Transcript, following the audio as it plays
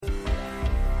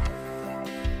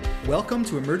Welcome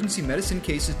to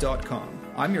EmergencyMedicineCases.com.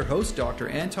 I'm your host, Dr.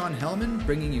 Anton Hellman,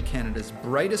 bringing you Canada's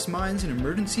brightest minds in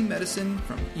emergency medicine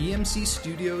from EMC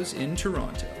Studios in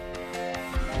Toronto.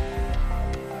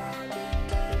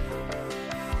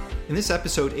 In this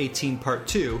episode 18, part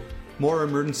 2, more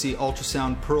emergency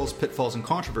ultrasound pearls, pitfalls, and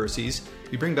controversies,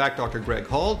 we bring back Dr. Greg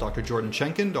Hall, Dr. Jordan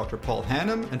Chenkin, Dr. Paul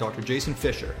Hannum, and Dr. Jason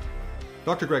Fisher.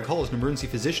 Dr. Greg Hall is an emergency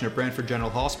physician at Brantford General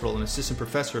Hospital and assistant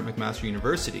professor at McMaster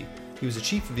University. He was the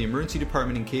chief of the emergency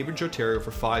department in Cambridge, Ontario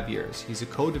for 5 years. He's a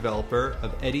co-developer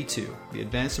of EDI2, the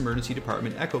Advanced Emergency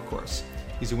Department Echo course.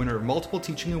 He's a winner of multiple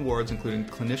teaching awards, including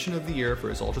Clinician of the Year for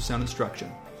his ultrasound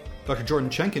instruction. Dr.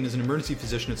 Jordan Chenkin is an emergency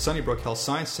physician at Sunnybrook Health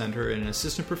Science Centre and an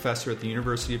assistant professor at the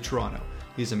University of Toronto.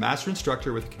 He is a master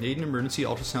instructor with the Canadian Emergency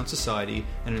Ultrasound Society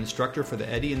and an instructor for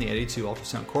the EDI and the EDI2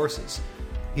 ultrasound courses.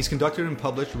 He's conducted and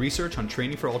published research on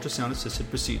training for ultrasound-assisted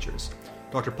procedures.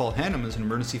 Dr. Paul Hannum is an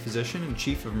emergency physician and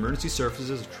chief of emergency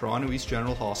services at Toronto East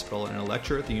General Hospital and a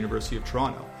lecturer at the University of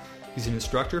Toronto. He's an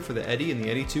instructor for the EDI and the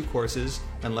EDI2 courses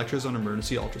and lectures on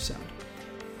emergency ultrasound.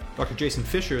 Dr. Jason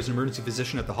Fisher is an emergency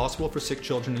physician at the Hospital for Sick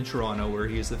Children in Toronto, where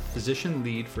he is the physician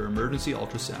lead for emergency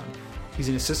ultrasound. He's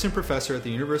an assistant professor at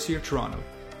the University of Toronto.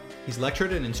 He's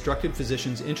lectured and instructed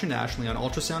physicians internationally on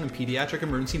ultrasound and pediatric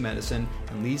emergency medicine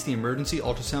and leads the emergency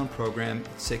ultrasound program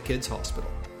at Sick Kids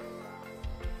Hospital.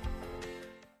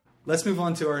 Let's move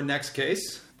on to our next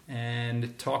case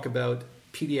and talk about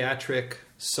pediatric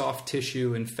soft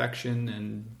tissue infection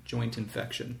and joint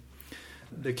infection.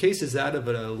 The case is that of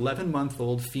an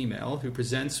 11-month-old female who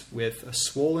presents with a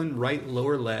swollen right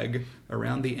lower leg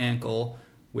around the ankle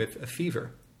with a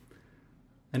fever.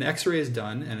 An x-ray is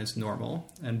done and it's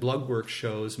normal, and blood work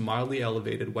shows mildly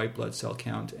elevated white blood cell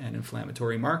count and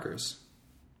inflammatory markers.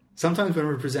 Sometimes when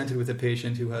we're presented with a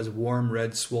patient who has warm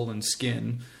red swollen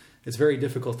skin, it's very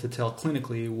difficult to tell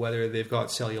clinically whether they've got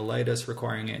cellulitis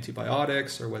requiring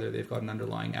antibiotics or whether they've got an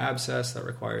underlying abscess that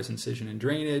requires incision and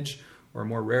drainage, or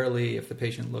more rarely, if the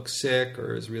patient looks sick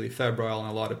or is really febrile and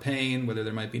a lot of pain, whether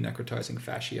there might be necrotizing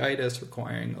fasciitis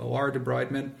requiring OR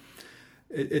debridement.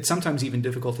 It's sometimes even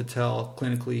difficult to tell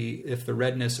clinically if the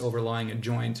redness overlying a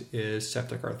joint is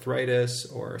septic arthritis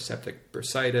or septic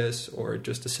bursitis or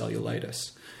just a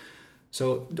cellulitis.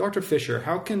 So, Dr. Fisher,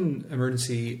 how can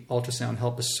emergency ultrasound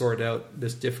help us sort out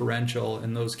this differential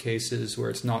in those cases where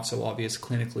it's not so obvious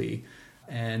clinically?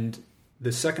 And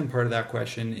the second part of that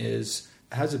question is,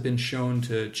 has it been shown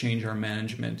to change our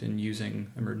management in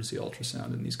using emergency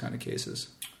ultrasound in these kind of cases?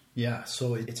 Yeah,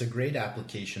 so it's a great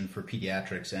application for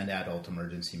pediatrics and adult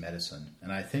emergency medicine.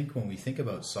 And I think when we think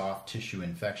about soft tissue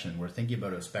infection, we're thinking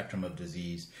about a spectrum of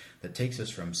disease that takes us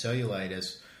from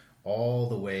cellulitis all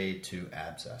the way to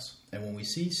abscess. And when we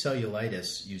see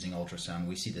cellulitis using ultrasound,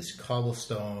 we see this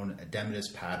cobblestone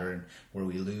edematous pattern where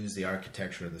we lose the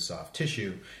architecture of the soft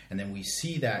tissue, and then we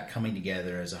see that coming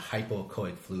together as a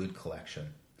hypoechoic fluid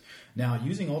collection. Now,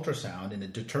 using ultrasound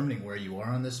and determining where you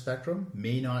are on this spectrum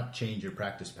may not change your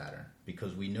practice pattern,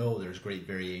 because we know there's great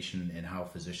variation in how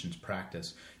physicians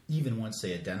practice, even once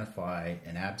they identify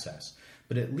an abscess.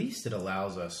 But at least it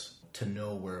allows us to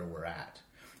know where we're at.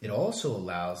 It also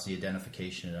allows the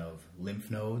identification of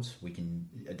lymph nodes. We can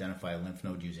identify a lymph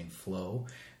node using flow,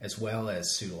 as well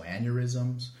as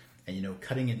pseudoaneurysms. And,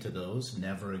 cutting into those,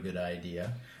 never a good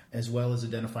idea, as well as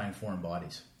identifying foreign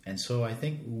bodies. And so I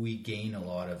think we gain a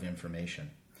lot of information.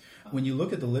 When you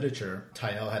look at the literature,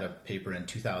 Tyel had a paper in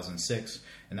 2006,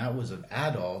 and that was of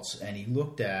adults, and he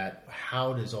looked at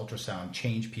how does ultrasound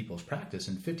change people's practice,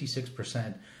 and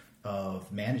 56%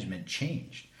 of management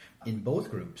changed. In both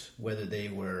groups, whether they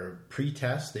were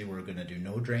pre-test, they were going to do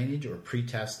no drainage, or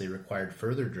pre-test, they required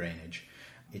further drainage.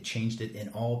 It changed it in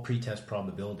all pre-test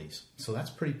probabilities. So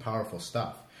that's pretty powerful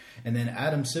stuff. And then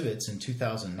Adam Sivitz in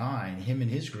 2009, him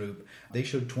and his group, they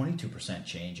showed 22%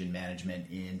 change in management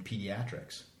in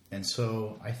pediatrics. And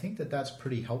so I think that that's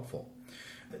pretty helpful.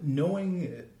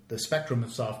 Knowing the spectrum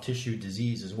of soft tissue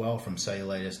disease as well, from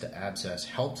cellulitis to abscess,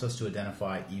 helps us to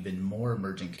identify even more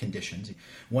emerging conditions,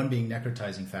 one being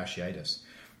necrotizing fasciitis.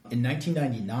 In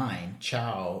 1999,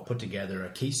 Chow put together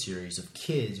a case series of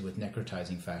kids with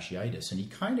necrotizing fasciitis, and he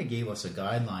kind of gave us a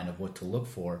guideline of what to look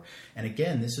for. And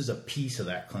again, this is a piece of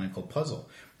that clinical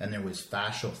puzzle. And there was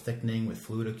fascial thickening with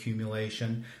fluid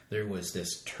accumulation. There was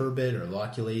this turbid or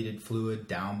loculated fluid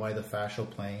down by the fascial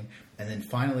plane. And then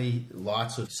finally,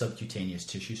 lots of subcutaneous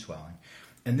tissue swelling.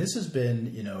 And this has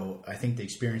been, I think the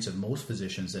experience of most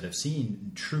physicians that have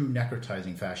seen true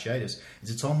necrotizing fasciitis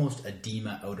is it's almost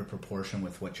edema out of proportion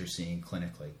with what you're seeing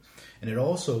clinically. And it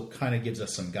also kind of gives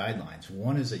us some guidelines.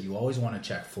 One is that you always want to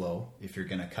check flow if you're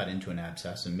going to cut into an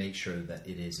abscess and make sure that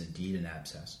it is indeed an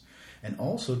abscess. and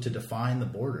also to define the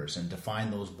borders and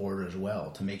define those borders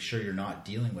well to make sure you're not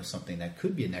dealing with something that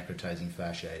could be a necrotizing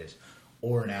fasciitis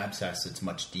or an abscess that's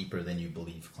much deeper than you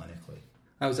believe clinically.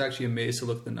 I was actually amazed to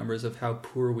look at the numbers of how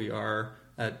poor we are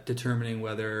at determining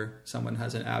whether someone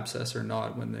has an abscess or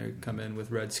not when they come in with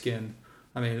red skin.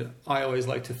 I mean, I always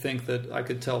like to think that I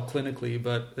could tell clinically,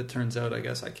 but it turns out I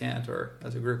guess I can't, or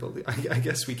as a group, I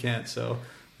guess we can't. So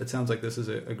it sounds like this is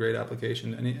a great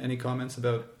application. Any comments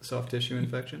about soft tissue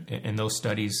infection? In those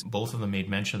studies, both of them made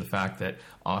mention of the fact that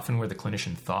often where the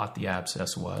clinician thought the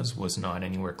abscess was not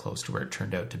anywhere close to where it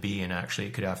turned out to be, and actually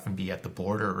it could often be at the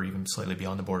border or even slightly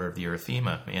beyond the border of the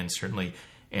erythema. And certainly,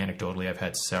 anecdotally, I've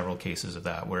had several cases of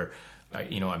that where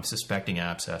I'm suspecting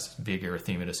abscess, big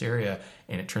erythematous area,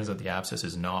 and it turns out the abscess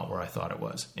is not where I thought it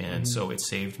was. And so it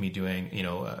saved me doing,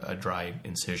 a dry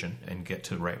incision and get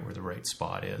to right where the right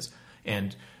spot is.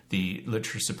 And the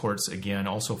literature supports, again,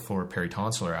 also for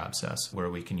peritonsillar abscess, where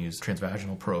we can use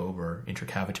transvaginal probe or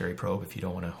intracavitary probe, if you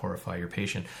don't want to horrify your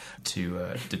patient,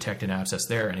 to detect an abscess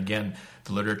there. And again,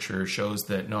 the literature shows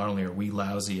that not only are we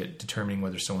lousy at determining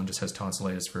whether someone just has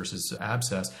tonsillitis versus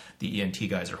abscess, the ENT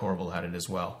guys are horrible at it as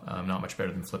well. Not much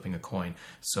better than flipping a coin.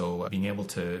 So being able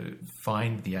to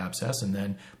find the abscess and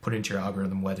then put into your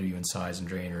algorithm whether you incise and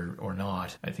drain or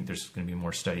not, I think there's going to be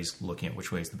more studies looking at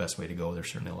which way is the best way to go. There's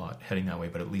certainly a lot heading that way,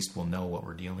 but at least we'll know what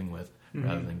we're dealing with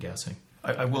rather than guessing.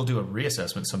 I will do a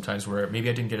reassessment sometimes where maybe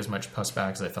I didn't get as much pus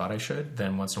back as I thought I should.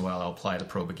 Then once in a while I'll apply the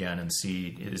probe again and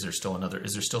see is there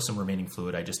still some remaining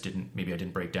fluid I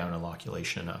didn't break down a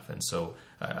locculation enough, and so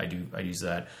I use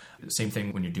that. Same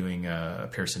thing when you're doing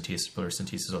paracentesis.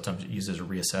 I'll sometimes use it as a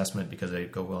reassessment because I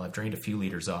go, well, I've drained a few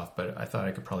liters off, but I thought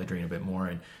I could probably drain a bit more,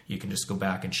 and you can just go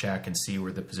back and check and see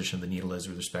where the position of the needle is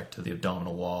with respect to the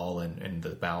abdominal wall and the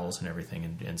bowels and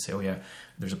everything, and say, oh yeah,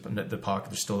 there's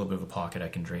still a little bit of a pocket I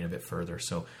can drain a bit further.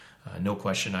 So no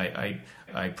question,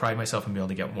 I pride myself in being able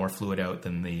to get more fluid out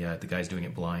than the guys doing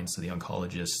it blind. So the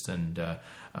oncologists and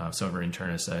some of our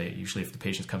internists, usually if the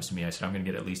patient comes to me, I said, I'm going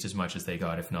to get at least as much as they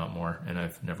got, if not more. And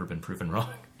I've never been proven wrong.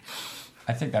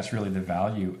 I think that's really the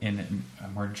value in a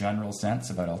more general sense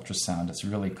about ultrasound. It's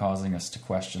really causing us to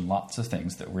question lots of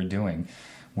things that we're doing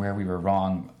where we were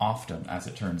wrong often, as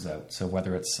it turns out. So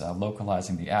whether it's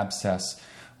localizing the abscess,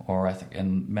 or I think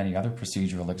in many other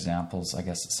procedural examples, I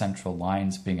guess central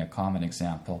lines being a common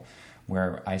example,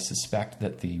 where I suspect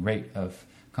that the rate of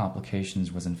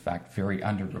complications was in fact very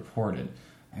underreported.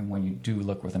 And when you do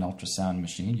look with an ultrasound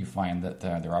machine, you find that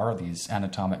there are these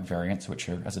anatomic variants, which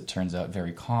are, as it turns out,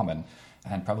 very common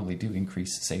and probably do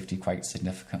increase safety quite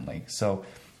significantly. So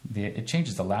it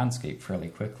changes the landscape fairly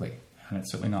quickly. And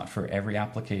it's certainly not for every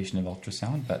application of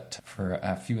ultrasound, but for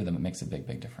a few of them, it makes a big,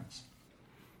 big difference.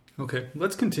 Okay,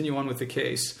 let's continue on with the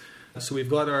case. So we've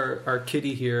got our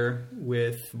kitty here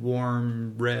with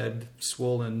warm, red,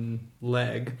 swollen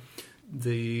leg.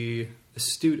 The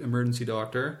astute emergency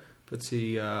doctor puts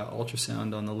the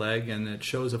ultrasound on the leg, and it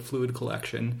shows a fluid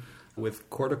collection with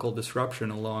cortical disruption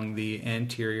along the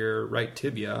anterior right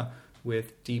tibia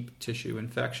with deep tissue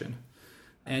infection.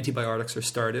 Antibiotics are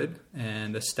started,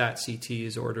 and a stat CT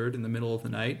is ordered in the middle of the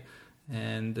night,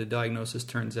 and the diagnosis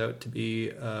turns out to be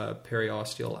a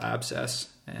periosteal abscess,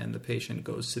 and the patient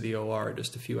goes to the OR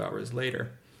just a few hours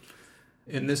later.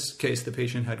 In this case, the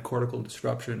patient had cortical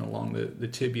disruption along the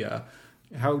tibia.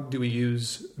 How do we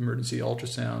use emergency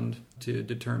ultrasound to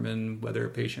determine whether a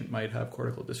patient might have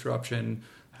cortical disruption?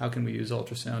 How can we use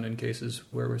ultrasound in cases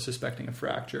where we're suspecting a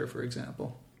fracture, for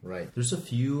example? Right. There's a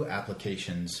few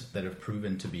applications that have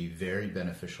proven to be very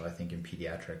beneficial, I think, in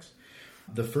pediatrics.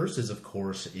 The first is, of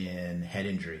course, in head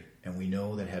injury. And we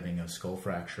know that having a skull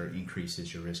fracture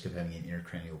increases your risk of having an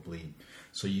intracranial bleed.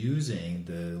 So using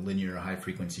the linear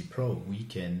high-frequency probe, we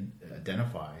can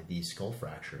identify these skull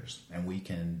fractures. And we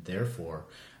can, therefore,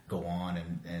 go on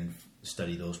and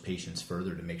study those patients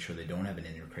further to make sure they don't have an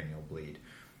intracranial bleed.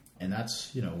 And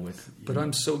that's, But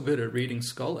I'm so good at reading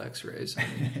skull x-rays. I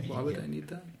mean, why would I need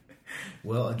that?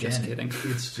 Well, again, just kidding.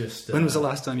 It's just... When was the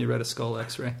last time you read a skull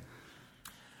x-ray?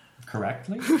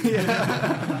 Correctly?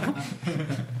 Yeah.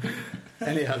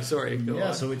 Anyhow, sorry. Go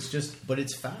on. So but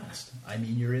it's fast. I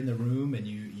mean, you're in the room and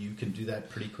you can do that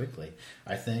pretty quickly.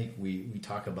 I think we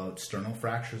talk about sternal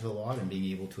fractures a lot and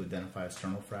being able to identify a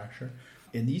sternal fracture.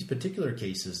 In these particular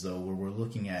cases, though, where we're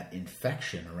looking at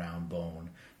infection around bone,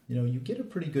 you get a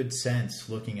pretty good sense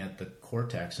looking at the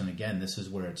cortex. And again, this is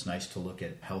where it's nice to look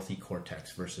at healthy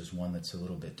cortex versus one that's a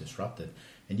little bit disrupted.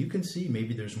 And you can see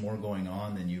maybe there's more going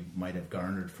on than you might have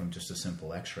garnered from just a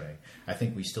simple x-ray. I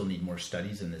think we still need more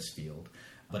studies in this field.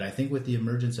 But I think with the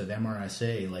emergence of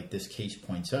MRSA, like this case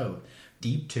points out,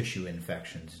 Deep tissue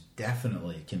infections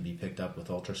definitely can be picked up with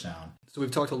ultrasound. So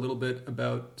we've talked a little bit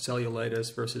about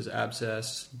cellulitis versus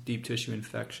abscess, deep tissue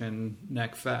infection,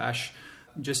 neck fash.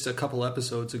 Just a couple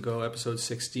episodes ago, episode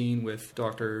 16 with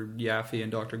Dr. Yaffe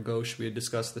and Dr. Ghosh, we had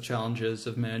discussed the challenges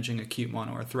of managing acute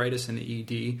monoarthritis in the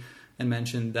ED and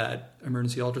mentioned that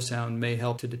emergency ultrasound may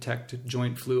help to detect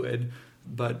joint fluid,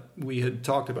 but we had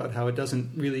talked about how it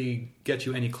doesn't really get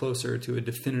you any closer to a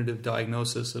definitive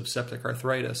diagnosis of septic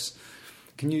arthritis.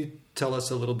 Can you tell us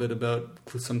a little bit about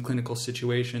some clinical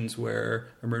situations where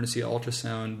emergency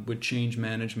ultrasound would change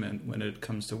management when it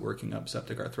comes to working up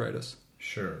septic arthritis?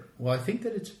 Sure. Well, I think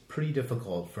that it's pretty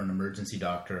difficult for an emergency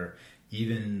doctor,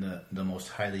 even the most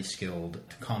highly skilled,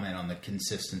 to comment on the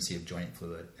consistency of joint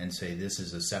fluid and say this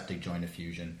is a septic joint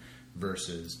effusion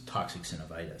versus toxic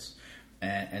synovitis.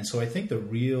 And so I think the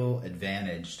real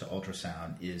advantage to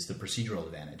ultrasound is the procedural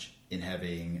advantage in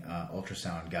having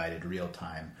ultrasound-guided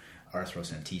real-time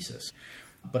arthrocentesis.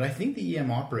 But I think the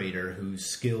EM operator, whose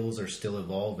skills are still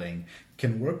evolving,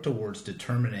 can work towards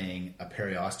determining a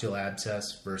periosteal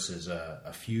abscess versus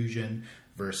a fusion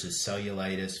versus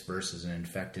cellulitis versus an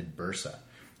infected bursa.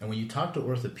 And when you talk to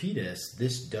orthopedists,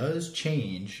 this does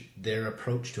change their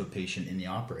approach to a patient in the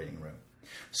operating room.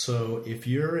 So if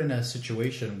you're in a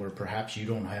situation where perhaps you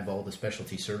don't have all the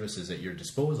specialty services at your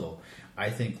disposal, I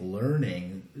think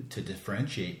learning to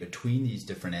differentiate between these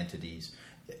different entities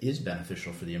is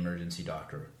beneficial for the emergency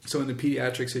doctor. So in the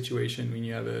pediatric situation, when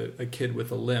you have a kid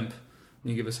with a limp, can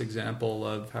you give us an example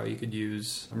of how you could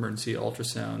use emergency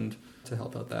ultrasound to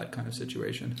help out that kind of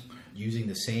situation? Using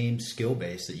the same skill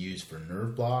base that you use for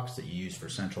nerve blocks, that you use for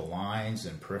central lines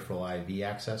and peripheral IV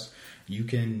access, you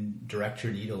can direct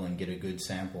your needle and get a good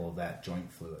sample of that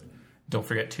joint fluid. Don't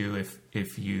forget too,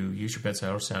 if you use your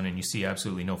bedside ultrasound and you see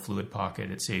absolutely no fluid pocket,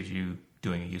 it saves you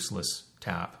doing a useless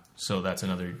tap. So that's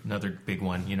another big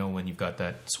one, when you've got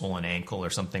that swollen ankle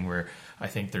or something where I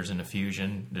think there's an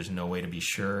effusion, there's no way to be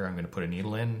sure I'm going to put a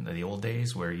needle in. The old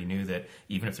days where you knew that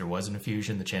even if there was an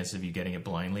effusion, the chances of you getting it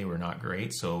blindly were not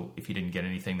great. So if you didn't get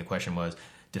anything, the question was,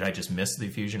 did I just miss the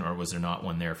effusion or was there not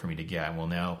one there for me to get? Well,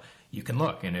 now you can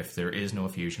look, and if there is no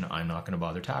effusion, I'm not going to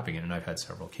bother tapping it. And I've had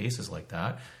several cases like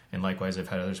that. And likewise, I've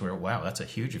had others where, wow, that's a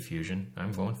huge effusion.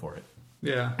 I'm going for it.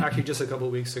 Yeah, actually just a couple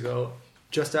of weeks ago,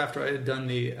 just after I had done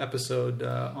the episode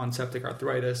on septic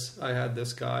arthritis, I had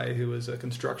this guy who was a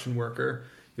construction worker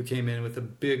who came in with a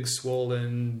big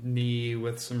swollen knee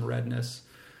with some redness.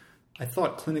 I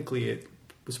thought clinically it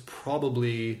was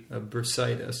probably a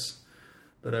bursitis,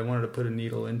 but I wanted to put a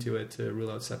needle into it to rule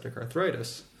out septic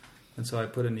arthritis. And so I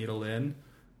put a needle in,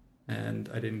 and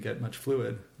I didn't get much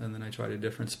fluid. And then I tried a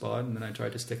different spot, and then I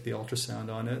tried to stick the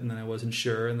ultrasound on it, and then I wasn't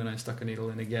sure, and then I stuck a needle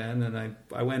in again, and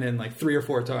I went in like 3 or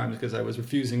 4 times because I was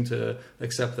refusing to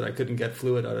accept that I couldn't get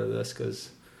fluid out of this because,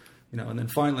 and then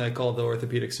finally I called the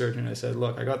orthopedic surgeon and I said,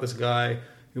 look, I got this guy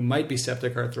who might be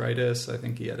septic arthritis. I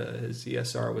think he had his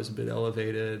ESR was a bit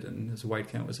elevated and his white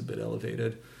count was a bit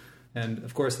elevated. And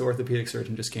of course the orthopedic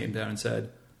surgeon just came down and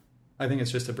said, I think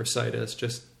it's just a bursitis,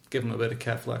 just give him a bit of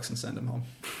Catflex and send him home.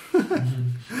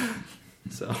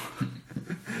 So,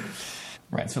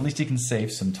 right. So at least you can save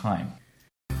some time.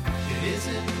 It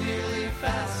isn't nearly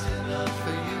fast enough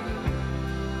for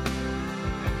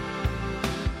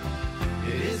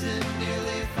you. It isn't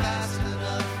nearly fast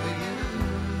enough for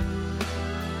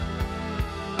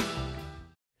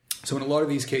you. So in a lot of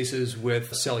these cases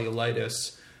with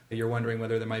cellulitis, you're wondering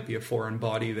whether there might be a foreign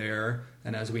body there.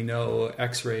 And as we know,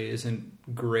 X-ray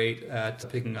isn't great at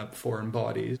picking up foreign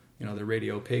bodies. The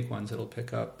radio-opaque ones it'll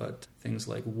pick up, but things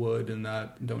like wood and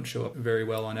that don't show up very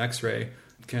well on X-ray.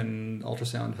 Can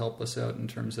ultrasound help us out in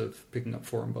terms of picking up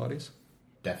foreign bodies?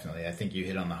 Definitely. I think you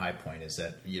hit on the high point is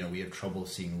that, we have trouble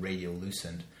seeing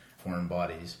radiolucent foreign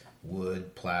bodies,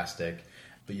 wood, plastic.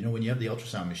 But, when you have the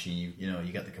ultrasound machine,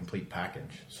 you got the complete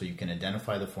package. So you can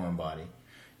identify the foreign body.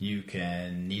 You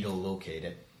can needle locate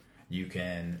it, you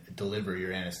can deliver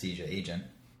your anesthesia agent,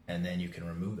 and then you can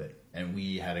remove it. And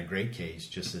we had a great case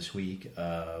just this week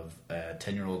of a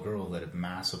 10-year-old girl who had a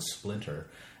massive splinter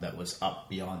that was up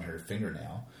beyond her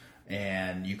fingernail.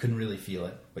 And you couldn't really feel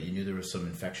it, but you knew there was some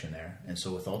infection there. And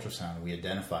so with ultrasound, we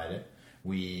identified it.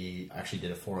 We actually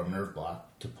did a forearm nerve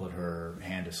block to put her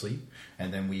hand to sleep.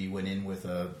 And then we went in with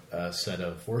a set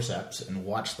of forceps and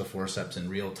watched the forceps in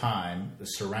real time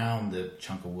surround the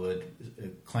chunk of wood,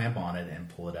 clamp on it, and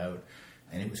pull it out.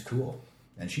 And it was cool.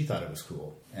 And she thought it was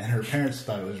cool. And her parents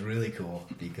thought it was really cool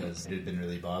because it had been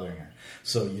really bothering her.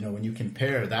 So, when you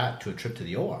compare that to a trip to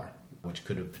the OR, which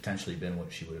could have potentially been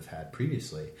what she would have had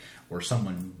previously, or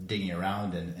someone digging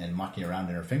around and mucking around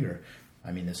in her finger,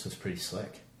 this was pretty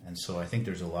slick. And so I think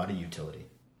there's a lot of utility.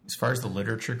 As far as the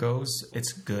literature goes,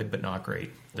 it's good but not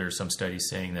great. There are some studies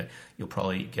saying that you'll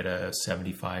probably get a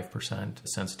 75%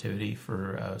 sensitivity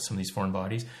for some of these foreign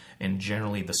bodies, and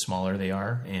generally the smaller they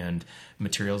are, and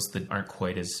materials that aren't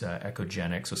quite as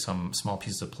echogenic, so some small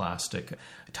pieces of plastic,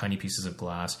 tiny pieces of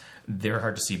glass, they're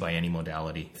hard to see by any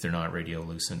modality if they're not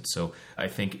radiolucent. So I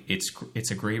think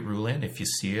it's a great rule-in. If you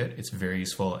see it, it's very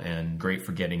useful and great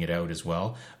for getting it out as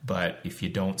well. But if you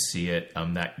don't see it,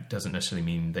 that doesn't necessarily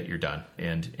mean that you're done.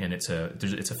 And it's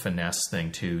a finesse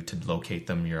thing to locate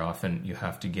them. You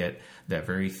have to get that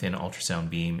very thin ultrasound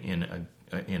beam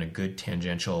in a good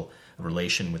tangential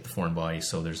relation with the foreign body.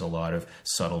 So there's a lot of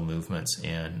subtle movements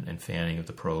and fanning of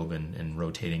the probe and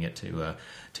rotating it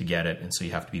to get it. And so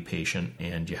you have to be patient,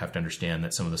 and you have to understand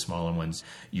that some of the smaller ones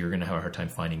you're going to have a hard time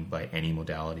finding by any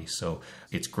modality. So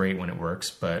it's great when it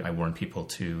works, but I warn people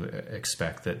to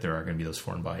expect that there are going to be those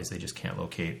foreign bodies they just can't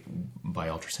locate by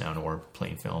ultrasound or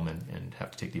plain film, and have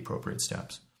to take the appropriate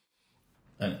steps.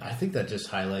 And I think that just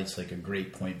highlights like a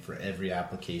great point for every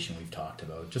application we've talked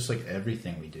about. Just like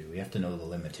everything we do, we have to know the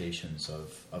limitations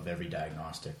of every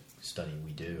diagnostic study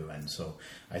we do. And so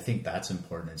I think that's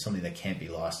important and something that can't be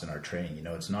lost in our training. You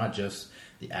know, it's not just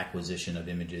the acquisition of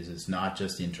images, it's not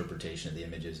just the interpretation of the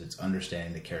images, it's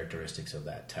understanding the characteristics of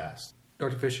that test.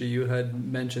 Dr. Fisher, you had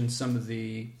mentioned some of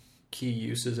the key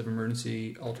uses of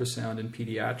emergency ultrasound in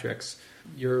pediatrics.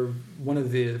 You're one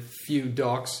of the few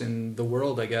docs in the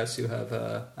world, I guess, who have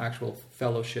an actual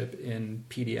fellowship in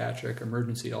pediatric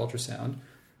emergency ultrasound.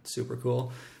 Super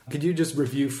cool. Could you just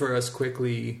review for us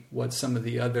quickly what some of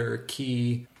the other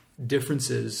key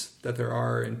differences that there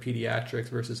are in pediatrics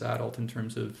versus adult in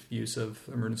terms of use of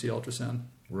emergency ultrasound?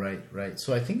 Right.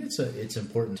 So I think it's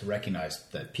important to recognize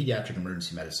that pediatric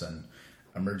emergency medicine,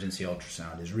 emergency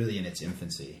ultrasound, is really in its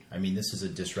infancy. I mean, this is a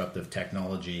disruptive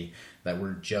technology that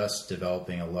we're just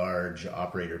developing a large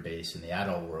operator base in the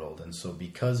adult world. And so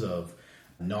because of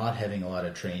not having a lot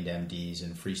of trained MDs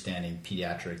in freestanding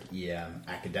pediatric EM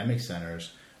academic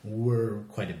centers, we're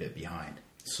quite a bit behind.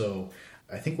 So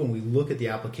I think when we look at the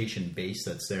application base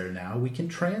that's there now, we can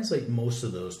translate most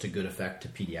of those to good effect to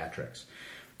pediatrics.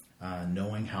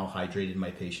 Knowing how hydrated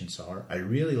my patients are. I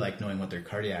really like knowing what their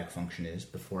cardiac function is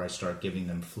before I start giving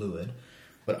them fluid.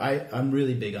 But I'm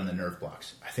really big on the nerve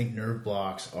blocks. I think nerve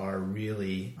blocks are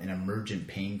really an emergent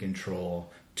pain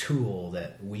control tool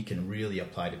that we can really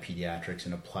apply to pediatrics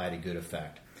and apply to good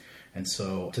effect. And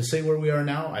so to say where we are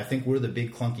now, I think we're the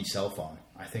big clunky cell phone.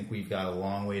 I think we've got a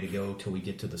long way to go till we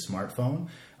get to the smartphone.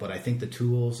 But I think the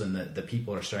tools and the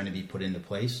people are starting to be put into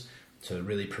place to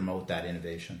really promote that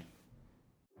innovation.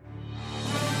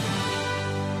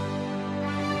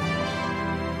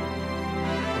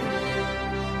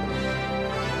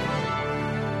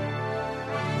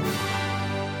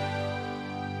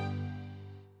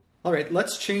 All right,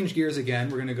 let's change gears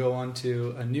again. We're going to go on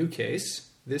to a new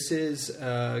case. This is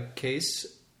a case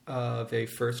of a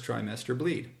first trimester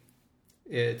bleed.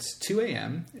 It's 2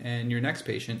 a.m., and your next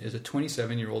patient is a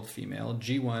 27-year-old female,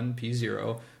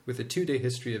 G1P0, with a 2-day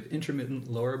history of intermittent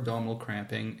lower abdominal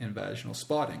cramping and vaginal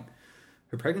spotting.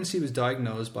 Her pregnancy was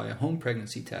diagnosed by a home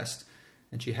pregnancy test,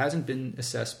 and she hasn't been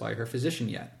assessed by her physician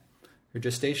yet. Her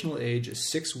gestational age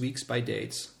is 6 weeks by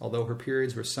dates, although her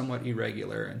periods were somewhat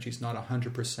irregular and she's not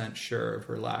 100% sure of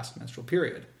her last menstrual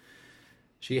period.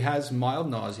 She has mild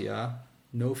nausea,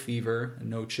 no fever, and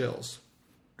no chills.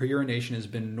 Her urination has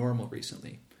been normal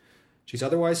recently. She's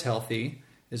otherwise healthy,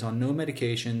 is on no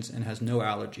medications, and has no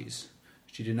allergies.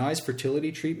 She denies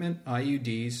fertility treatment,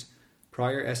 IUDs,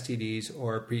 prior STDs,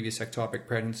 or previous ectopic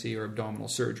pregnancy or abdominal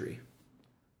surgery.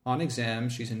 On exam,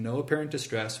 she's in no apparent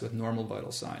distress with normal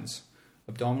vital signs.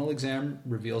 Abdominal exam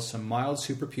reveals some mild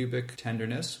suprapubic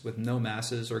tenderness with no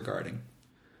masses or guarding.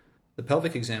 The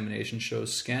pelvic examination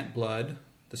shows scant blood,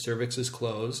 the cervix is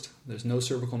closed, there's no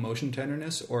cervical motion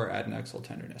tenderness or adnexal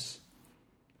tenderness.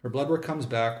 Her blood work comes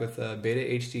back with a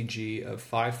beta-HCG of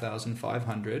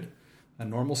 5,500, a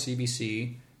normal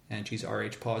CBC, and she's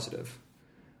Rh positive.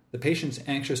 The patient's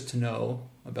anxious to know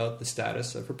about the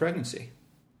status of her pregnancy.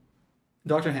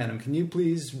 Dr. Hannum, can you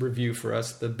please review for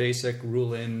us the basic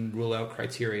rule-in, rule-out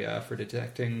criteria for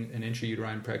detecting an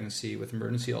intrauterine pregnancy with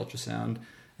emergency ultrasound,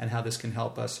 and how this can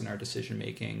help us in our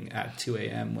decision-making at 2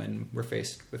 a.m. when we're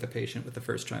faced with a patient with a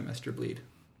first trimester bleed?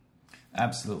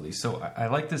 Absolutely. So I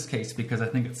like this case because I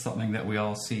think it's something that we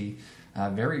all see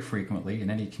very frequently in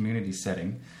any community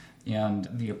setting, and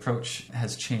the approach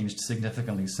has changed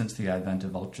significantly since the advent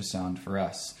of ultrasound for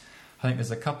us. I think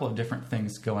there's a couple of different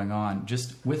things going on.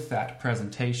 Just with that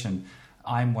presentation,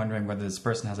 I'm wondering whether this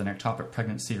person has an ectopic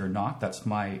pregnancy or not. That's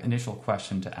my initial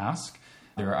question to ask.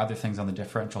 There are other things on the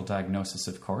differential diagnosis,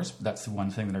 of course, but that's the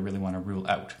one thing that I really want to rule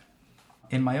out.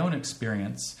 In my own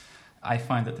experience, I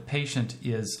find that the patient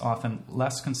is often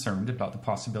less concerned about the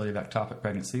possibility of ectopic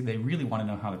pregnancy. They really want to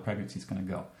know how the pregnancy is going to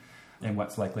go and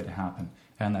what's likely to happen.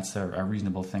 And that's a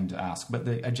reasonable thing to ask. But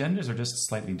the agendas are just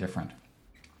slightly different.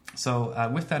 So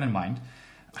with that in mind,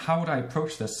 how would I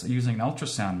approach this using an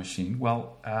ultrasound machine?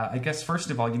 Well, I guess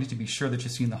first of all, you need to be sure that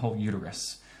you've seen the whole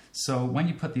uterus. So when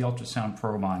you put the ultrasound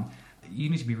probe on, you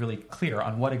need to be really clear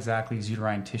on what exactly is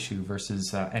uterine tissue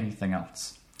versus anything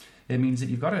else. It means that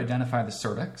you've got to identify the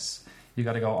cervix. You've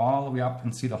got to go all the way up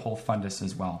and see the whole fundus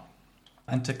as well.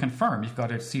 And to confirm, you've got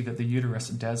to see that the uterus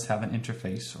does have an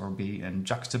interface or be in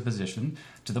juxtaposition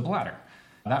to the bladder.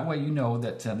 That way you know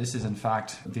that this is in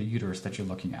fact the uterus that you're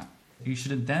looking at. You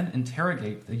should then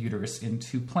interrogate the uterus in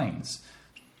two planes.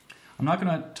 I'm not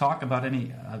going to talk about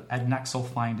any adnexal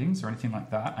findings or anything like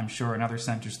that. I'm sure in other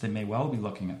centers they may well be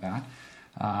looking at that.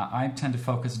 I tend to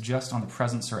focus just on the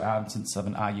presence or absence of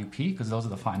an IUP because those are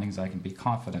the findings I can be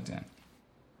confident in.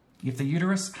 If the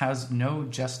uterus has no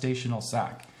gestational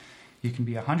sac, you can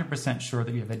be 100% sure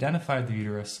that you have identified the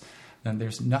uterus, then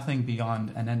there's nothing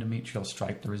beyond an endometrial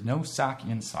stripe. There is no sac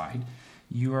inside.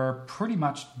 You are pretty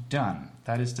much done.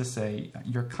 That is to say,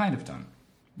 you're kind of done.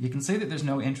 You can say that there's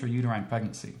no intrauterine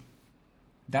pregnancy.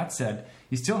 That said,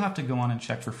 you still have to go on and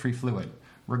check for free fluid,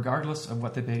 regardless of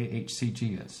what the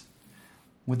beta-HCG is.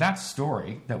 With that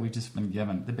story that we've just been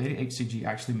given, the beta-HCG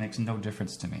actually makes no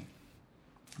difference to me.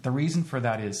 The reason for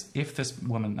that is if this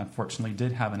woman unfortunately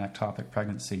did have an ectopic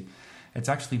pregnancy, it's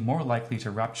actually more likely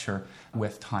to rupture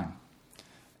with time.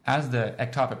 As the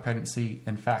ectopic pregnancy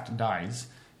in fact dies,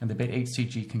 and the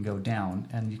beta-HCG can go down,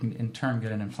 and you can in turn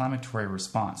get an inflammatory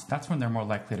response, that's when they're more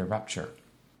likely to rupture.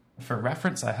 For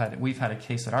reference, we've had a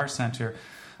case at our center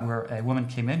where a woman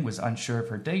came in, was unsure of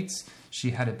her dates.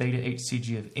 She had a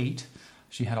beta-HCG of 8.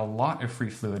 She had a lot of free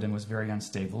fluid and was very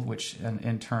unstable, which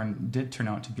in turn did turn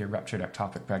out to be a ruptured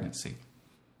ectopic pregnancy.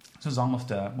 This was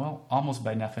almost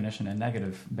by definition a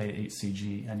negative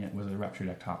beta-HCG, and yet was a ruptured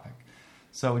ectopic.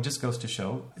 So it just goes to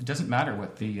show, it doesn't matter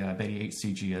what the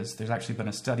beta-HCG is. There's actually been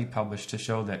a study published to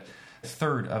show that a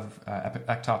third of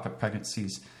ectopic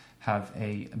pregnancies have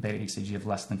a beta-HCG of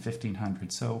less than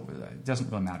 1,500. So it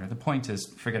doesn't really matter. The point is,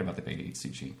 forget about the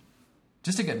beta-HCG.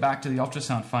 Just to get back to the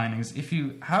ultrasound findings, if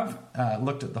you have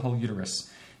looked at the whole uterus,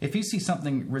 if you see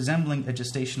something resembling a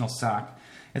gestational sac,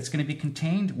 it's going to be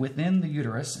contained within the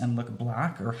uterus and look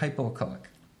black or hypoechoic.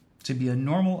 To be a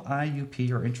normal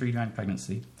IUP or intrauterine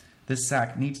pregnancy, this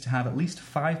sac needs to have at least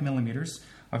 5 millimeters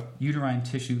of uterine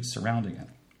tissue surrounding it.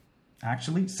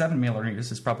 Actually, 7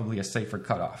 millimeters is probably a safer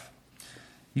cutoff.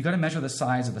 You've got to measure the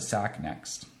size of the sac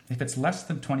next. If it's less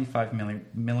than 25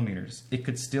 millimeters, it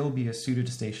could still be a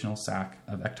pseudogestational sac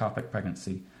of ectopic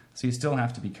pregnancy, so you still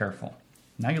have to be careful.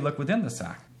 Now you look within the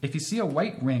sac. If you see a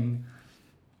white ring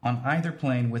on either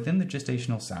plane within the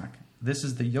gestational sac, this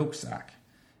is the yolk sac,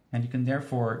 and you can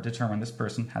therefore determine this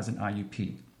person has an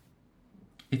IUP.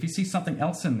 If you see something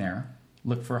else in there,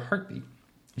 look for a heartbeat.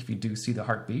 If you do see the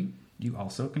heartbeat, you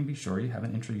also can be sure you have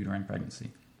an intrauterine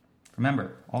pregnancy.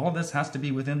 Remember, all of this has to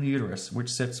be within the uterus, which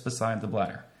sits beside the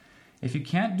bladder. If you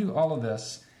can't do all of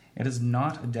this, it is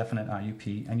not a definite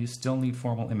IUP, and you still need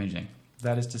formal imaging.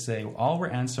 That is to say, all we're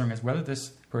answering is whether this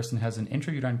person has an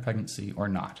intrauterine pregnancy or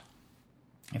not.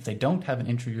 If they don't have an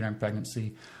intrauterine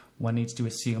pregnancy, one needs to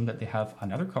assume that they have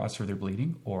another cause for their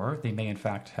bleeding, or they may in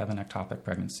fact have an ectopic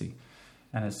pregnancy.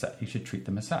 And as such, you should treat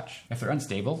them as such. If they're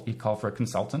unstable, you call for a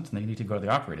consultant and they need to go to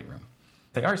the operating room.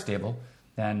 If they are stable,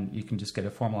 then you can just get a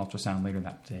formal ultrasound later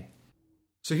that day.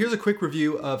 So here's a quick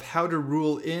review of how to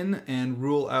rule in and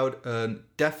rule out a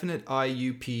definite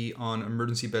IUP on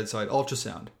emergency bedside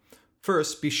ultrasound.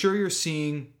 First, be sure you're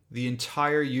seeing the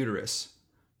entire uterus.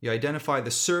 You identify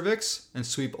the cervix and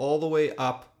sweep all the way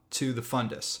up to the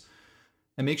fundus.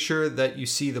 And make sure that you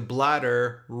see the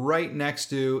bladder right next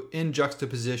to, in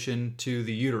juxtaposition to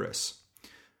the uterus.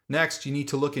 Next, you need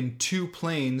to look in two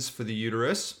planes for the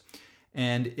uterus.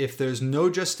 And if there's no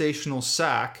gestational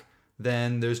sac,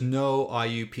 then there's no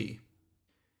IUP.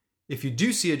 If you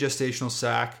do see a gestational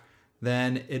sac,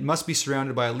 then it must be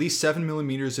surrounded by at least 7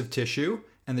 millimeters of tissue,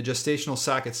 and the gestational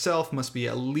sac itself must be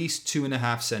at least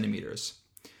 2.5 centimeters.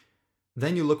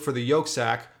 Then you look for the yolk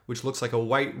sac, which looks like a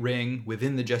white ring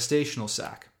within the gestational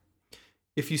sac.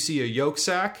 If you see a yolk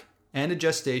sac and a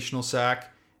gestational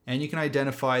sac, and you can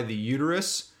identify the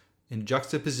uterus in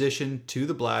juxtaposition to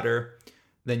the bladder,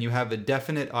 then you have a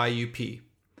definite IUP.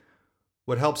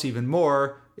 What helps even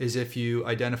more is if you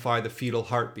identify the fetal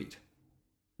heartbeat.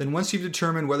 Then once you've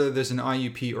determined whether there's an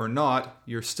IUP or not,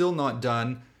 you're still not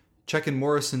done. Check in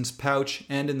Morrison's pouch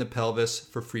and in the pelvis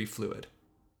for free fluid.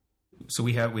 So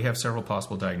we have several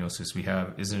possible diagnoses. We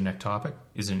have, is it an ectopic?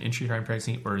 Is it an intrauterine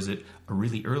pregnancy? Or is it a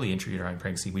really early intrauterine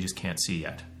pregnancy we just can't see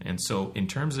yet? And so in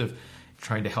terms of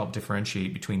trying to help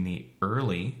differentiate between the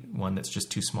early one that's just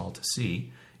too small to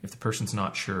see, if the person's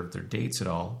not sure of their dates at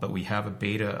all, but we have a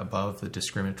beta above the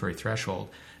discriminatory threshold,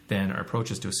 then our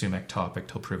approach is to assume ectopic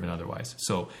till proven otherwise.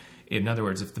 So in other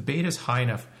words, if the beta is high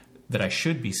enough that I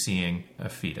should be seeing a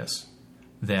fetus,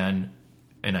 then,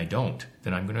 and I don't,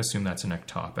 then I'm going to assume that's an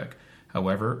ectopic.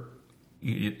 However,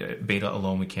 beta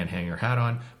alone we can't hang our hat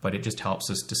on, but it just helps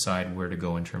us decide where to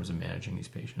go in terms of managing these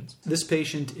patients. This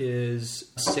patient is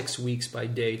 6 weeks by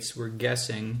dates, we're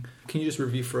guessing. Can you just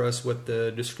review for us what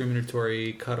the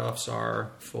discriminatory cutoffs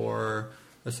are for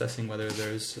assessing whether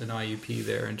there's an IUP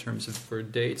there in terms of for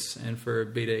dates and for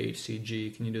beta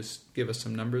HCG? Can you just give us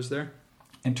some numbers there?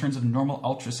 In terms of normal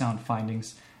ultrasound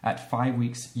findings, at 5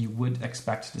 weeks, you would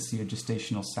expect to see a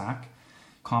gestational sac.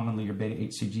 Commonly, your beta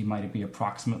HCG might be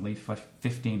approximately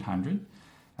 1,500.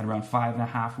 At around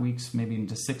 5.5 weeks, maybe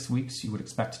into 6 weeks, you would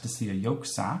expect to see a yolk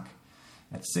sac.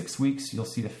 At 6 weeks, you'll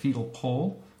see the fetal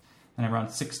pole. And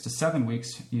around 6 to 7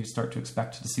 weeks, you start to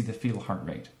expect to see the fetal heart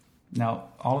rate. Now,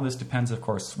 all of this depends, of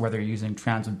course, whether you're using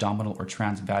transabdominal or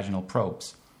transvaginal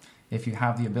probes. If you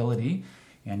have the ability,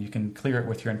 and you can clear it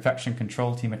with your infection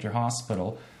control team at your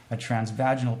hospital, a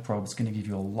transvaginal probe is going to give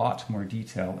you a lot more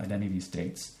detail at any of these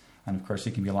dates. And of course,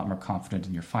 you can be a lot more confident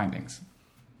in your findings.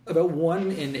 About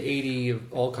 1 in 80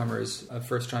 of all comers of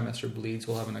first trimester bleeds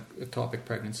will have an ectopic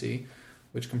pregnancy,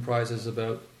 which comprises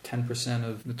about 10%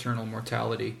 of maternal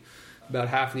mortality. About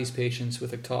half of these patients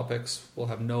with ectopics will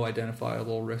have no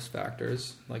identifiable risk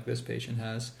factors, like this patient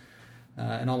has.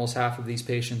 And almost half of these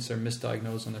patients are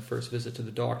misdiagnosed on their first visit to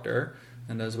the doctor.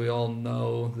 And as we all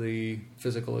know, the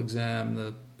physical exam,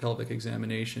 the pelvic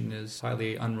examination is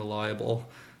highly unreliable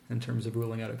in terms of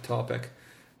ruling out ectopic.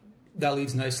 That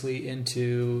leads nicely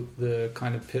into the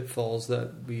kind of pitfalls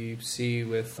that we see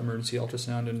with emergency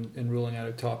ultrasound in ruling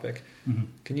out ectopic. Mm-hmm.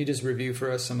 Can you just review for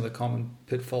us some of the common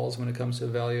pitfalls when it comes to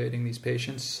evaluating these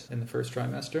patients in the first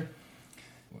trimester?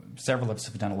 Several of us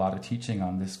have done a lot of teaching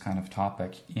on this kind of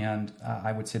topic, and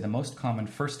I would say the most common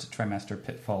first trimester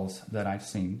pitfalls that I've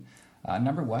seen,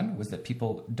 number one was that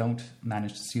people don't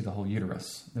manage to see the whole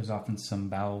uterus. There's often some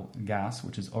bowel gas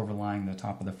which is overlying the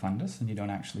top of the fundus, and you don't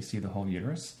actually see the whole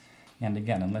uterus. And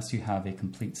again, unless you have a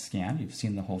complete scan, you've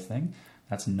seen the whole thing,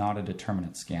 that's not a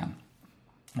determinate scan.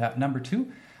 Number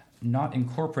two, not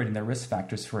incorporating the risk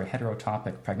factors for a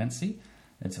heterotopic pregnancy.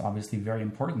 It's obviously very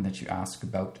important that you ask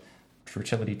about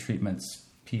fertility treatments,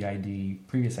 PID,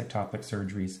 previous ectopic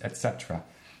surgeries, etc.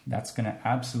 That's going to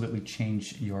absolutely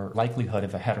change your likelihood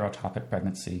of a heterotopic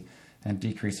pregnancy and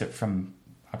decrease it from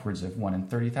upwards of 1 in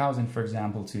 30,000, for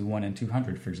example, to 1 in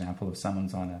 200, for example, if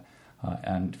someone's on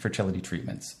and fertility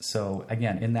treatments. So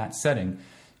again, in that setting,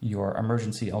 your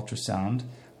emergency ultrasound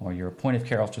or your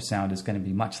point-of-care ultrasound is going to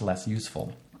be much less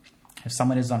useful. If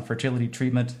someone is on fertility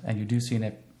treatment and you do see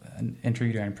an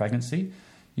intrauterine pregnancy,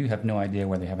 you have no idea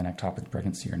whether they have an ectopic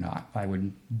pregnancy or not. I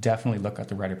would definitely look at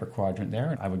the right upper quadrant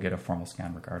there, and I would get a formal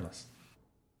scan regardless.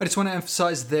 I just want to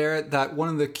emphasize there that one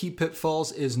of the key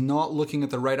pitfalls is not looking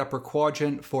at the right upper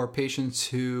quadrant for patients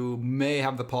who may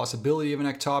have the possibility of an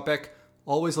ectopic.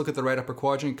 Always look at the right upper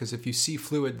quadrant, because if you see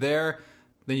fluid there,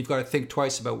 then you've got to think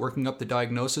twice about working up the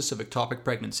diagnosis of ectopic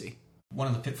pregnancy. One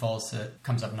of the pitfalls that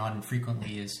comes up not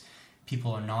infrequently is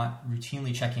people are not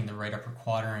routinely checking the right upper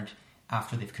quadrant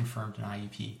after they've confirmed an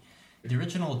IUP. The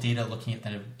original data looking at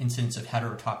the incidence of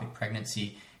heterotopic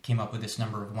pregnancy came up with this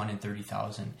number of 1 in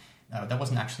 30,000. That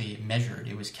wasn't actually measured.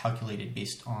 It was calculated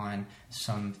based on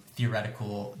some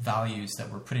theoretical values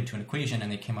that were put into an equation, and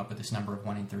they came up with this number of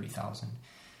 1 in 30,000.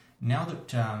 Now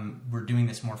that we're doing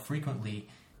this more frequently,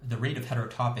 the rate of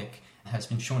heterotopic has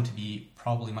been shown to be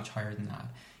probably much higher than that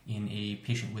in a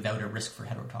patient without a risk for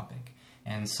heterotopic.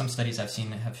 And some studies I've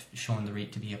seen have shown the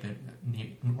rate to be up in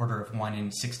the order of 1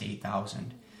 in 6 to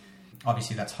 8,000.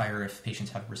 Obviously, that's higher if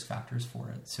patients have risk factors for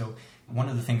it. So one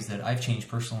of the things that I've changed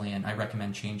personally, and I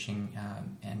recommend changing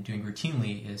and doing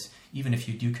routinely, is even if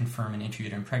you do confirm an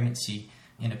intrauterine pregnancy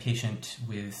in a patient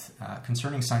with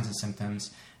concerning signs and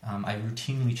symptoms, I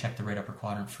routinely check the right upper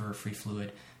quadrant for free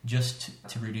fluid just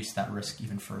to reduce that risk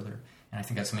even further. And I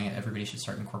think that's something that everybody should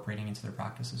start incorporating into their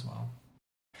practice as well.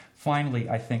 Finally,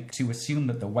 I think to assume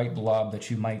that the white blob that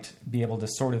you might be able to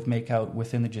sort of make out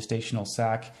within the gestational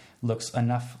sac looks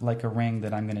enough like a ring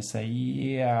that I'm going to say,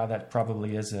 yeah, that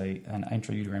probably is an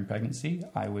intrauterine pregnancy,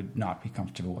 I would not be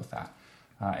comfortable with that.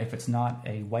 If it's not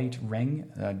a white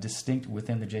ring distinct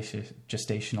within the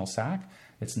gestational sac,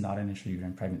 it's not an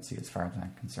intrauterine pregnancy as far as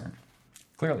I'm concerned.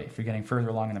 Clearly, if you're getting further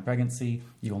along in the pregnancy,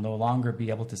 you will no longer be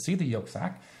able to see the yolk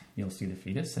sac. you'll see the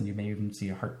fetus, and you may even see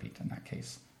a heartbeat in that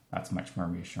case. That's much more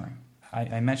reassuring.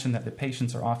 I mentioned that the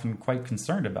patients are often quite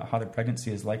concerned about how the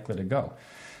pregnancy is likely to go.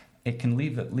 It can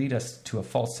lead us to a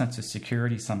false sense of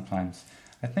security sometimes.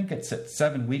 I think it's at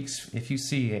 7 weeks. If you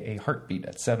see a heartbeat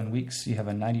at 7 weeks, you have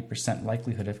a 90%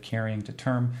 likelihood of carrying to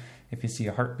term. If you see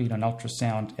a heartbeat on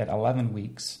ultrasound at 11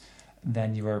 weeks,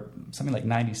 then you are something like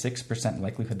 96%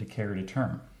 likelihood to carry to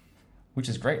term, which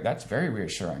is great. That's very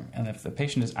reassuring. And if the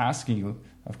patient is asking you,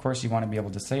 of course, you want to be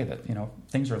able to say that,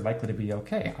 things are likely to be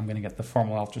okay. I'm going to get the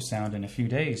formal ultrasound in a few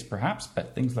days, perhaps,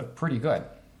 but things look pretty good.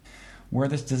 Where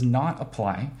this does not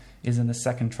apply is in the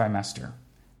second trimester.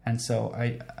 And so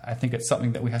I think it's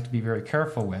something that we have to be very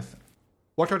careful with.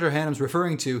 What Dr. Hannum's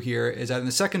referring to here is that in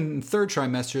the second and third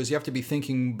trimesters, you have to be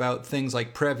thinking about things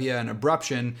like previa and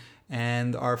abruption,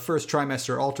 and our first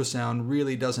trimester ultrasound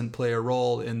really doesn't play a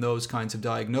role in those kinds of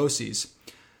diagnoses.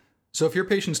 So if your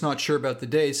patient's not sure about the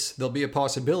dates, there'll be a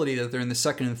possibility that they're in the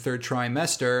second and third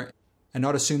trimester, and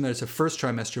not assume that it's a first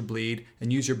trimester bleed,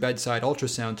 and use your bedside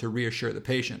ultrasound to reassure the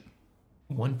patient.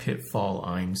 One pitfall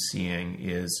I'm seeing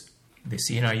is they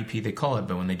see an IUP, they call it,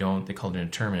 but when they don't, they call it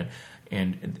indeterminate.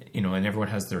 And everyone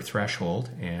has their threshold,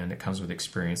 and it comes with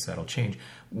experience. That'll change.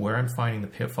 Where I'm finding the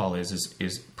pitfall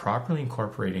is properly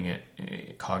incorporating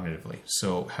it cognitively.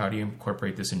 So how do you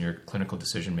incorporate this in your clinical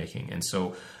decision making? And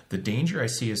so the danger I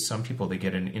see is some people, they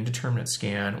get an indeterminate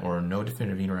scan or no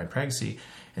definitive uterine pregnancy,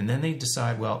 and then they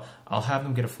decide, well, I'll have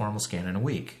them get a formal scan in a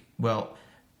week. Well,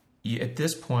 at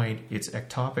this point, it's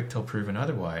ectopic till proven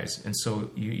otherwise. And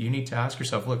so you need to ask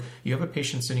yourself, look, you have a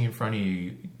patient sitting in front of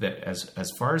you that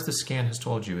as far as the scan has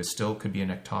told you, it still could be an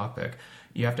ectopic.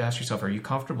 You have to ask yourself, are you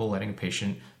comfortable letting a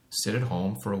patient sit at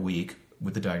home for a week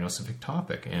with the diagnosis of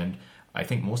ectopic? And I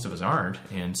think most of us aren't.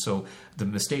 And so the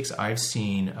mistakes I've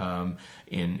seen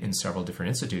in several different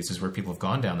institutes is where people have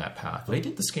gone down that path. They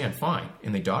did the scan fine,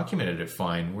 and they documented it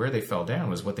fine. Where they fell down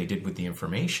was what they did with the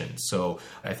information. So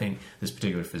I think this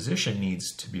particular physician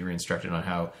needs to be re-instructed on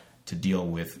how to deal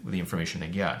with the information they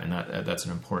get. And that's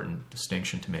an important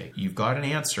distinction to make. You've got an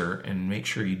answer, and make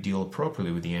sure you deal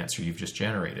appropriately with the answer you've just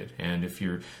generated. And if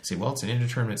you say, well, it's an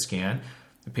indeterminate scan,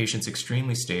 the patient's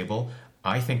extremely stable,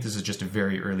 I think this is just a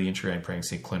very early intrauterine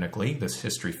pregnancy clinically. This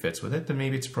history fits with it. Then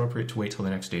maybe it's appropriate to wait till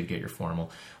the next day to get your formal.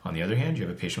 On the other hand, you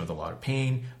have a patient with a lot of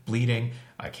pain, bleeding.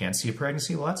 I can't see a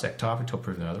pregnancy. Well, that's ectopic till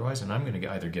proven otherwise. And I'm going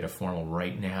to either get a formal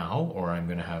right now, or I'm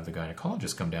going to have the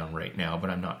gynecologist come down right now, but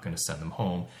I'm not going to send them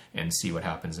home and see what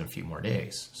happens in a few more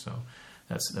days. So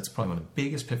that's probably one of the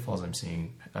biggest pitfalls I'm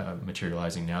seeing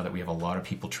materializing now that we have a lot of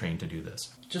people trained to do this.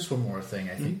 Just one more thing.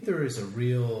 I think there is a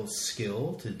real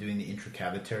skill to doing the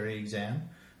intracavitary exam,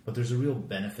 but there's a real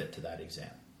benefit to that exam.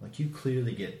 Like, you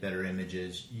clearly get better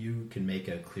images. You can make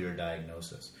a clear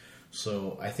diagnosis.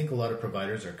 So I think a lot of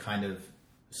providers are kind of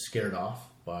scared off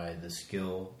by the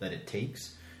skill that it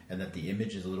takes, and that the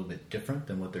image is a little bit different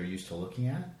than what they're used to looking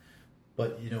at.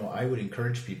 But, I would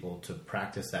encourage people to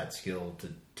practice that skill, to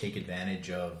take advantage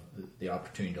of the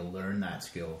opportunity to learn that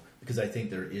skill, because I think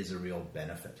there is a real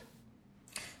benefit.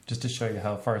 Just to show you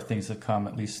how far things have come,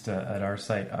 at least at our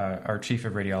site, our chief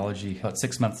of radiology about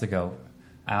 6 months ago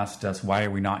asked us, why are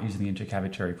we not using the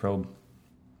intracavitary probe?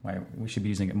 Why we should be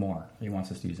using it more. He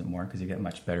wants us to use it more because you get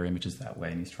much better images that way,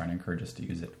 and he's trying to encourage us to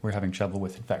use it. We're having trouble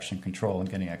with infection control and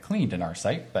getting it cleaned in our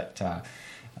site, but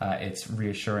it's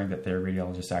reassuring that their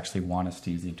radiologists actually want us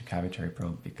to use the intracavitary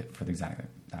probe for exactly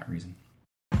that reason.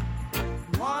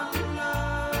 One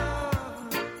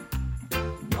love,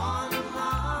 one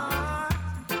heart,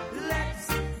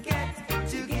 let's get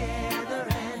together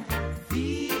and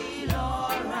feel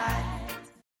alright.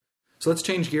 So let's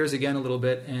change gears again a little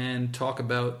bit and talk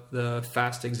about the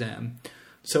FAST exam.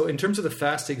 So in terms of the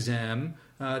FAST exam,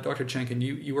 Dr. Chenkin,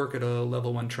 you work at a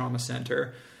level 1 trauma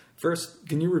center. First,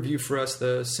 can you review for us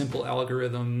the simple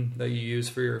algorithm that you use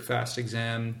for your FAST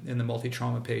exam in the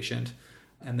multi-trauma patient,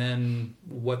 and then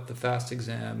what the FAST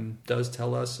exam does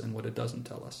tell us and what it doesn't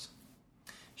tell us?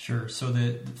 Sure. So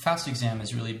the FAST exam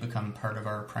has really become part of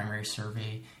our primary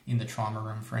survey in the trauma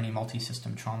room for any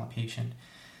multi-system trauma patient.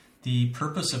 The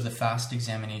purpose of the FAST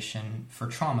examination for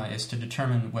trauma is to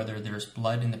determine whether there's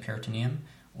blood in the peritoneum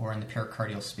or in the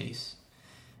pericardial space.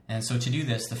 And so to do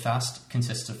this, the FAST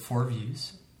consists of 4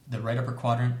 views: the right upper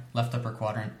quadrant, left upper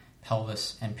quadrant,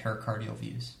 pelvis, and pericardial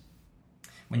views.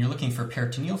 When you're looking for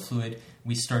peritoneal fluid,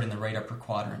 we start in the right upper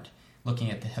quadrant, looking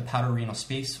at the hepatorenal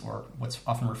space, or what's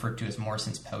often referred to as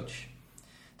Morrison's pouch.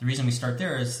 The reason we start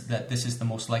there is that this is the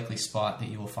most likely spot that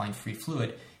you will find free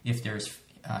fluid if there's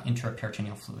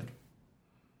intraperitoneal fluid.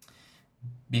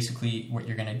 Basically, what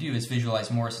you're going to do is visualize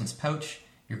Morrison's pouch.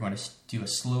 You're going to do a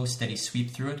slow, steady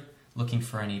sweep through it, looking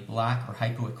for any black or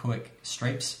hypoechoic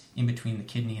stripes in between the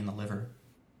kidney and the liver.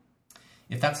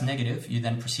 If that's negative, you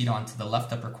then proceed on to the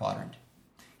left upper quadrant.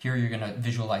 Here you're going to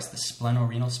visualize the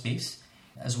splenorenal space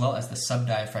as well as the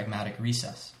subdiaphragmatic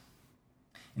recess.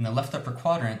 In the left upper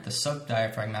quadrant, the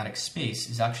subdiaphragmatic space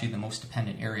is actually the most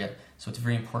dependent area, so it's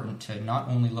very important to not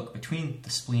only look between the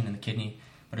spleen and the kidney,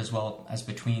 but as well as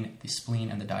between the spleen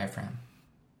and the diaphragm.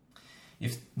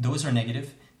 If those are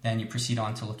negative, then you proceed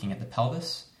on to looking at the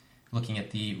pelvis, looking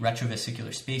at the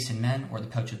retrovesicular space in men or the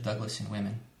pouch of Douglas in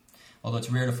women, although it's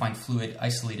rare to find fluid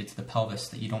isolated to the pelvis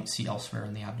that you don't see elsewhere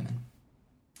in the abdomen.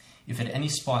 If at any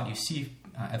spot you see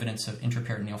evidence of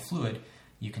intraperitoneal fluid,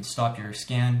 you can stop your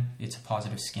scan, it's a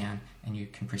positive scan, and you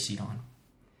can proceed on.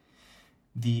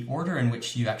 The order in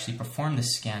which you actually perform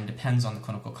this scan depends on the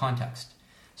clinical context.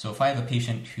 So if I have a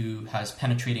patient who has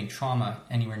penetrating trauma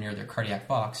anywhere near their cardiac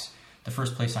box, the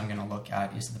first place I'm going to look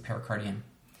at is the pericardium.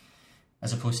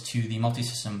 As opposed to the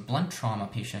multisystem blunt trauma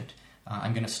patient,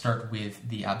 I'm going to start with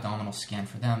the abdominal scan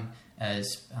for them,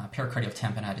 as pericardial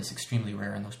tamponade is extremely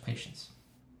rare in those patients.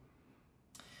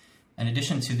 In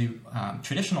addition to the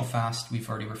traditional fast we've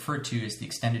already referred to as the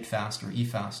extended fast or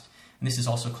EFAST, and this is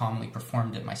also commonly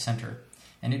performed at my center.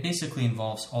 And it basically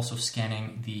involves also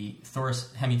scanning the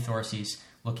hemithoraces,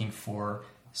 looking for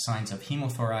signs of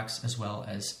hemothorax as well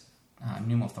as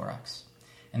pneumothorax.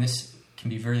 And this can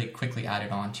be very quickly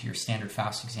added on to your standard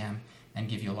fast exam and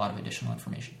give you a lot of additional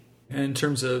information. In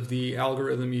terms of the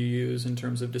algorithm you use in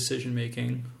terms of decision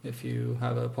making, if you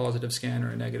have a positive scan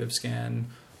or a negative scan,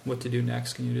 what to do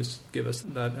next, can you just give us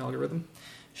that algorithm?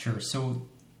 Sure. So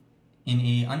in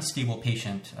an unstable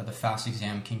patient, the fast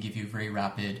exam can give you very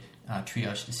rapid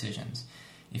triage decisions.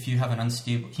 If you have an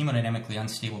hemodynamically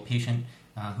unstable patient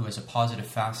who has a positive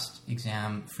fast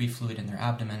exam, free fluid in their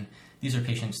abdomen, these are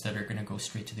patients that are going to go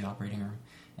straight to the operating room.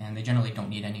 And they generally don't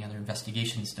need any other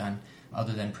investigations done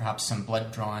other than perhaps some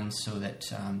blood drawn so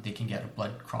that they can get a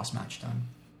blood cross-match done.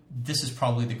 This is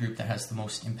probably the group that has the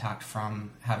most impact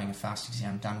from having a fast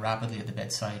exam done rapidly at the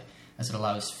bedside, as it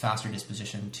allows faster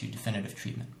disposition to definitive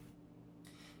treatment.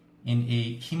 In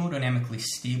a hemodynamically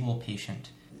stable patient,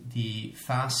 the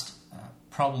fast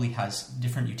probably has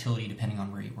different utility depending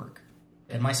on where you work.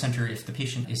 At my center, if the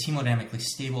patient is hemodynamically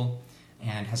stable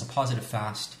and has a positive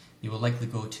fast, they will likely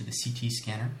go to the CT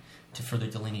scanner to further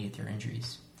delineate their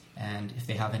injuries. And if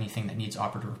they have anything that needs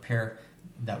operative repair,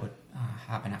 that would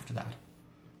happen after that.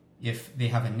 If they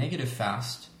have a negative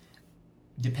fast,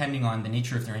 depending on the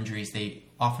nature of their injuries, they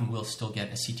often will still get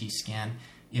a CT scan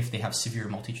if they have severe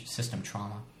multi-system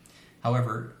trauma.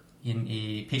 However, in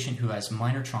a patient who has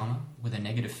minor trauma with a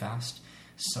negative fast,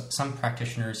 some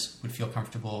practitioners would feel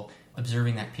comfortable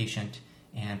observing that patient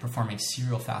and performing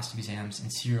serial fast exams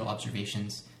and serial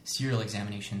observations, serial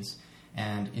examinations,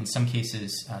 and in some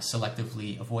cases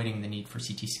selectively avoiding the need for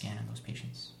CT scan in those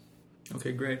patients.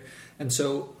 Okay, great. And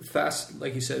so fast,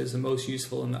 like you said, is the most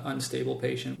useful in the unstable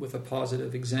patient with a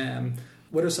positive exam.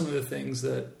 What are some of the things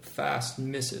that fast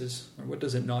misses, or what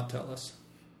does it not tell us?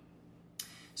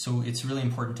 So it's really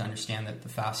important to understand that the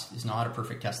fast is not a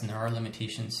perfect test, and there are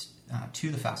limitations to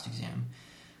the fast exam.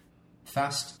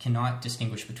 Fast cannot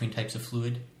distinguish between types of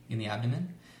fluid in the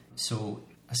abdomen. So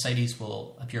ascites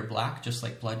will appear black, just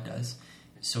like blood does.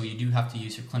 So you do have to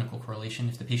use your clinical correlation.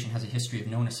 If the patient has a history of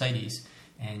known ascites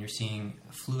and you're seeing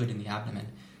fluid in the abdomen,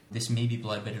 this may be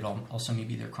blood, but it also may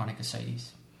be their chronic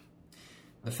ascites.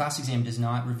 The fast exam does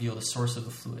not reveal the source of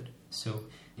the fluid, so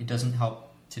it doesn't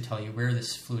help to tell you where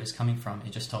this fluid is coming from.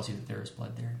 It just tells you that there is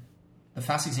blood there. The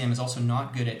fast exam is also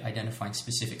not good at identifying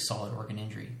specific solid organ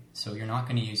injury, so you're not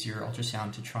going to use your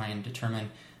ultrasound to try and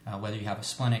determine whether you have a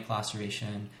splenic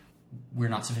laceration. We're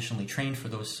not sufficiently trained for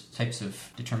those types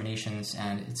of determinations,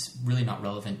 and it's really not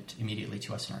relevant immediately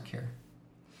to us in our care.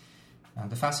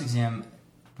 The fast exam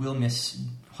will miss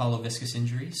hollow viscous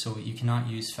injury, so you cannot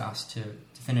use fast to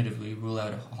definitively rule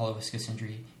out a hollow viscous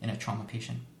injury in a trauma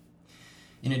patient.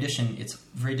 In addition, it's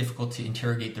very difficult to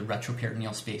interrogate the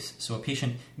retroperitoneal space, so a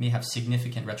patient may have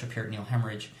significant retroperitoneal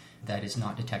hemorrhage that is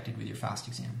not detected with your fast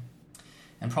exam.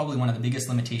 And probably one of the biggest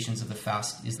limitations of the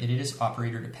fast is that it is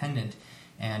operator dependent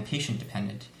and patient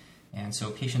dependent. And so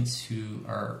patients who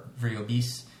are very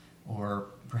obese or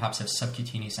perhaps have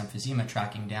subcutaneous emphysema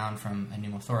tracking down from a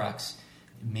pneumothorax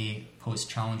may pose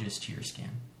challenges to your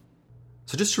scan.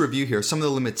 So just to review here, some of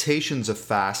the limitations of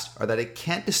FAST are that it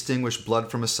can't distinguish blood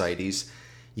from ascites,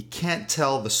 you can't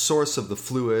tell the source of the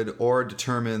fluid or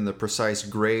determine the precise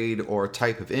grade or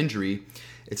type of injury,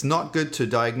 it's not good to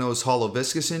diagnose hollow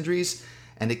viscous injuries,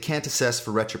 and it can't assess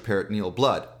for retroperitoneal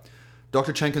blood.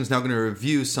 Dr. Chenkin is now going to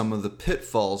review some of the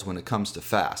pitfalls when it comes to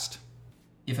FAST.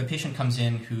 If a patient comes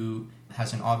in who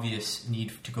has an obvious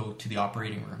need to go to the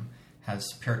operating room,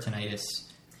 has peritonitis,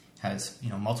 has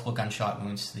multiple gunshot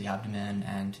wounds to the abdomen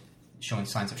and showing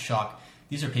signs of shock,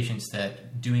 these are patients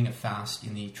that doing a fast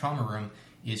in the trauma room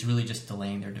is really just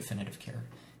delaying their definitive care.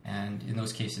 And in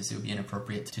those cases, it would be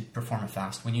inappropriate to perform a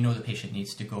fast when you know the patient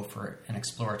needs to go for an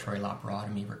exploratory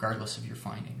laparotomy regardless of your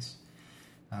findings.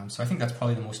 So I think that's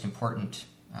probably the most important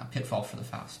pitfall for the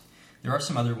fast. There are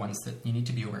some other ones that you need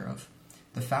to be aware of.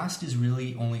 The fast is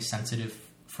really only sensitive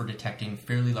for detecting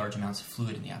fairly large amounts of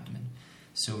fluid in the abdomen.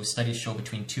 So studies show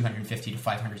between 250 to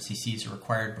 500 cc's are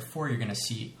required before you're going to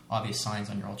see obvious signs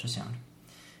on your ultrasound.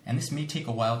 And this may take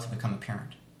a while to become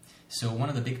apparent. So one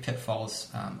of the big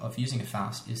pitfalls of using a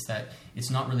fast is that it's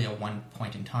not really a one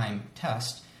point in time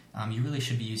test. You really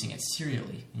should be using it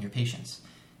serially in your patients.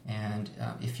 And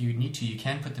if you need to, you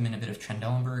can put them in a bit of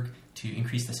Trendelenburg to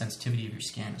increase the sensitivity of your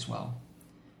scan as well.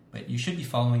 But you should be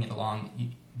following it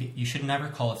along. You should never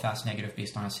call a fast negative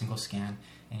based on a single scan,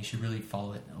 and you should really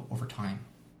follow it over time.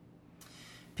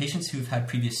 Patients who've had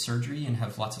previous surgery and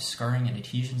have lots of scarring and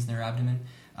adhesions in their abdomen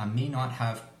may not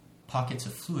have pockets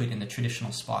of fluid in the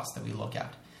traditional spots that we look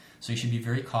at. So you should be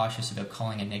very cautious about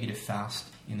calling a negative fast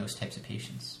in those types of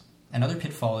patients. Another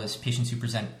pitfall is patients who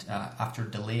present after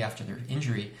delay after their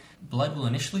injury. Blood will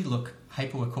initially look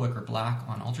hypoechoic or black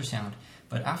on ultrasound,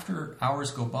 but after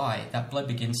hours go by, that blood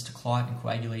begins to clot and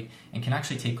coagulate and can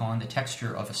actually take on the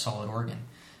texture of a solid organ.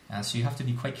 So you have to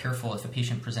be quite careful if a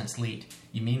patient presents late.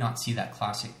 You may not see that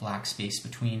classic black space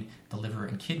between the liver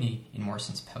and kidney in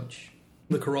Morrison's pouch.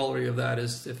 The corollary of that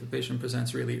is if a patient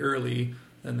presents really early,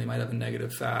 then they might have a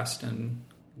negative fast, and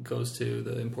goes to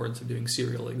the importance of doing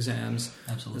serial exams.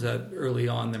 Absolutely. Is that early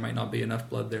on there might not be enough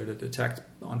blood there to detect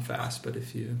on fast, but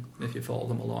if you follow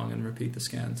them along and repeat the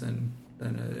scans, then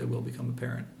it will become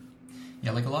apparent.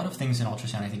 Yeah, like a lot of things in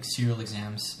ultrasound, I think serial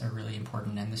exams are really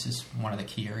important, and this is one of the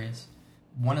key areas.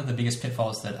 One of the biggest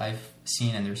pitfalls that I've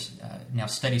seen, and there's now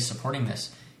studies supporting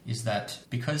this, is that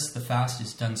because the fast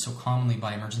is done so commonly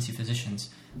by emergency physicians,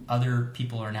 other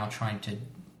people are now trying to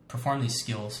perform these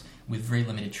skills with very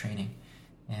limited training.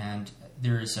 And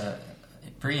there's a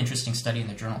very interesting study in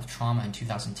the Journal of Trauma in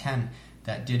 2010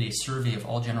 that did a survey of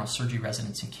all general surgery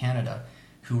residents in Canada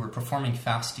who were performing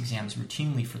fast exams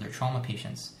routinely for their trauma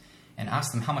patients, and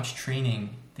asked them how much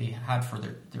training they had for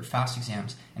their fast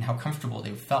exams and how comfortable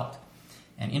they felt.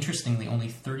 And interestingly, only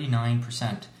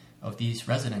 39% of these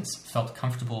residents felt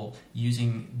comfortable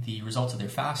using the results of their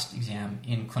fast exam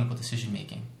in clinical decision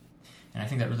making. And I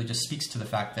think that really just speaks to the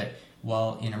fact that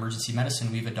while in emergency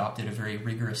medicine we've adopted a very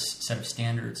rigorous set of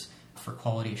standards for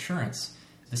quality assurance,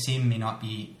 the same may not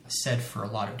be said for a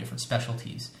lot of different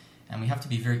specialties. And we have to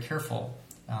be very careful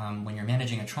when you're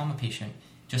managing a trauma patient.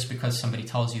 Just because somebody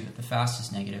tells you that the fast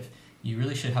is negative, you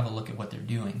really should have a look at what they're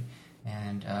doing.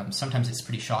 And sometimes it's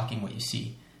pretty shocking what you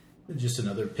see. Just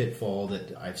another pitfall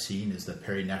that I've seen is the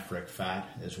perinephric fat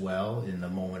as well. In the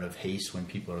moment of haste, when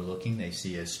people are looking, they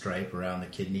see a stripe around the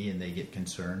kidney and they get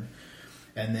concerned.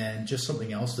 And then just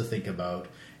something else to think about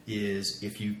is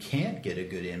if you can't get a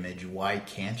good image, why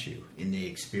can't you in the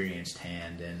experienced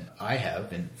hand? And I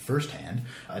have, in firsthand,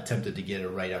 attempted to get a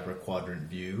right upper quadrant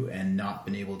view and not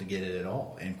been able to get it at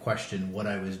all, and question what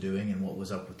I was doing and what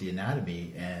was up with the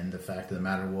anatomy. And the fact of the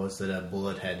matter was that a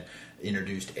bullet had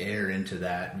introduced air into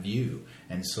that view.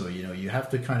 And so, you have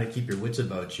to kind of keep your wits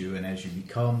about you, and as you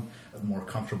become more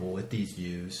comfortable with these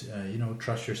views,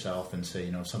 trust yourself and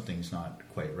say, something's not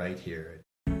quite right here.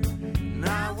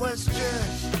 I was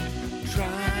just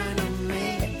trying to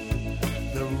make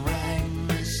the right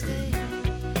mistake,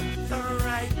 the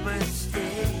right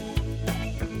mistake.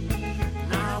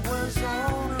 I was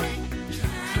only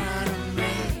trying to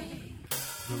make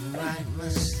the right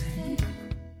mistake.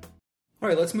 All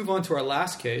right, let's move on to our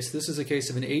last case. This is a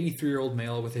case of an 83-year-old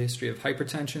male with a history of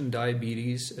hypertension,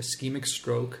 diabetes, ischemic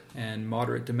stroke, and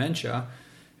moderate dementia,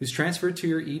 who's transferred to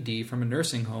your ED from a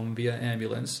nursing home via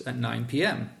ambulance at 9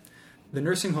 p.m. The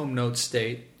nursing home notes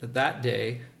state that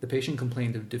day, the patient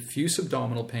complained of diffuse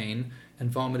abdominal pain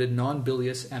and vomited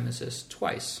non-bilious emesis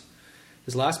twice.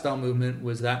 His last bowel movement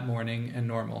was that morning and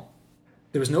normal.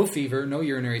 There was no fever, no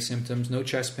urinary symptoms, no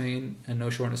chest pain, and no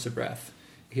shortness of breath.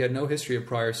 He had no history of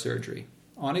prior surgery.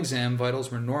 On exam,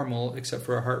 vitals were normal except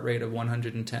for a heart rate of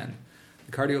 110.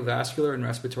 The cardiovascular and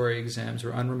respiratory exams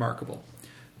were unremarkable.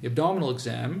 The abdominal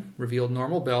exam revealed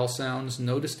normal bowel sounds,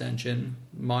 no distension,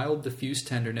 mild diffuse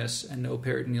tenderness, and no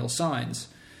peritoneal signs.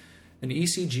 An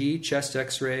ECG, chest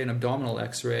x-ray, and abdominal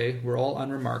x-ray were all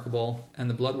unremarkable, and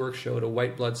the blood work showed a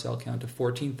white blood cell count of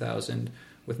 14,000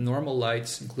 with normal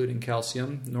lights, including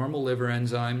calcium, normal liver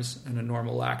enzymes, and a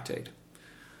normal lactate.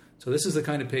 So this is the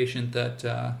kind of patient that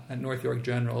at North York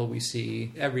General we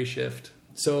see every shift.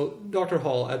 So Dr.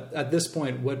 Hall, at this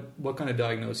point, what kind of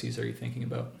diagnoses are you thinking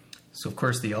about? So, of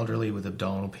course, the elderly with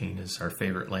abdominal pain is our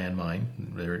favorite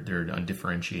landmine. They're an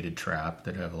undifferentiated trap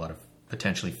that have a lot of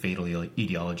potentially fatal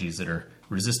etiologies that are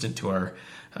resistant to our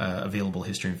available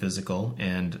history and physical.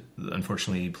 And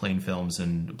unfortunately, plain films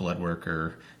and blood work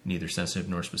are neither sensitive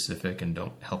nor specific and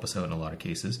don't help us out in a lot of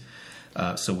cases.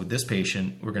 So with this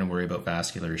patient, we're going to worry about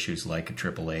vascular issues like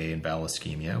AAA and bowel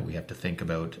ischemia. We have to think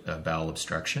about bowel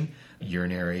obstruction,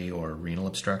 urinary or renal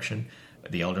obstruction.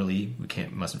 The elderly,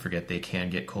 mustn't forget, they can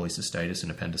get cholecystitis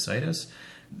and appendicitis.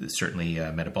 Certainly,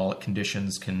 metabolic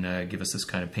conditions can give us this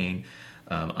kind of pain.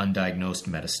 Undiagnosed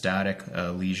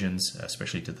metastatic lesions,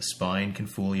 especially to the spine, can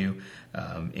fool you.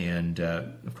 And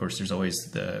of course, there's always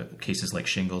the cases like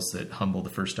shingles that humble the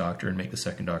first doctor and make the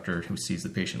second doctor who sees the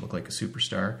patient look like a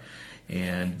superstar.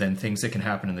 And then things that can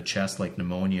happen in the chest, like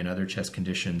pneumonia and other chest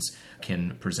conditions,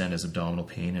 can present as abdominal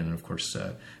pain. And of course,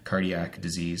 cardiac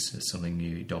disease is something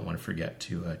you don't want to forget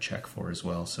to check for as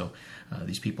well. So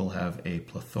these people have a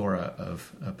plethora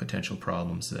of potential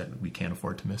problems that we can't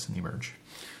afford to miss in the emerge.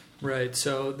 Right.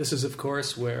 So this is, of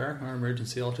course, where our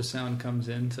emergency ultrasound comes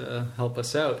in to help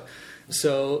us out.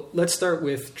 So let's start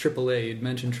with AAA. You'd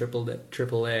mentioned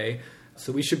AAA.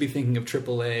 So we should be thinking of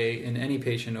AAA in any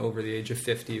patient over the age of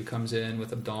 50 who comes in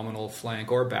with abdominal,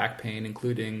 flank, or back pain,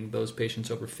 including those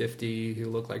patients over 50 who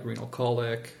look like renal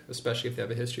colic, especially if they have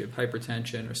a history of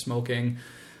hypertension or smoking.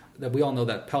 That we all know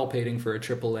that palpating for a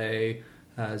AAA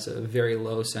has a very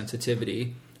low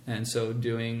sensitivity. And so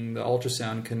doing the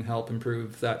ultrasound can help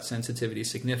improve that sensitivity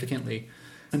significantly.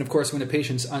 And of course, when a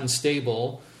patient's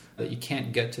unstable, that you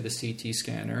can't get to the CT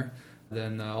scanner,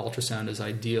 then the ultrasound is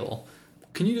ideal.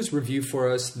 Can you just review for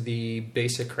us the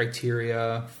basic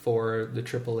criteria for the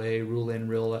AAA rule in,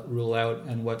 rule out,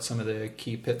 and what some of the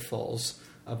key pitfalls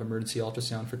of emergency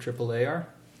ultrasound for AAA are?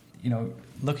 You know,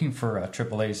 looking for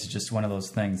AAAs is just one of those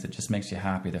things that just makes you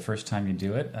happy the first time you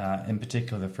do it. In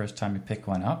particular, the first time you pick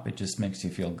one up, it just makes you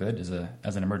feel good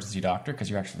as an emergency doctor because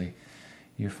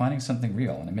you're finding something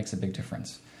real, and it makes a big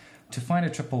difference. To find a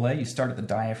AAA, you start at the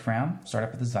diaphragm, start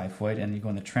up at the xiphoid, and you go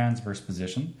in the transverse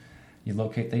position. You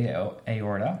locate the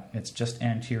aorta. It's just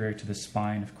anterior to the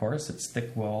spine, of course. It's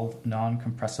thick-walled,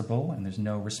 non-compressible, and there's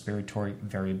no respiratory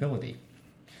variability.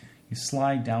 You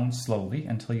slide down slowly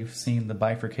until you've seen the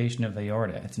bifurcation of the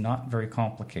aorta. It's not very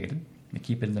complicated. You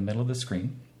keep it in the middle of the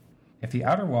screen. If the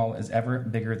outer wall is ever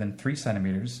bigger than 3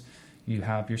 centimeters, you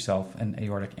have yourself an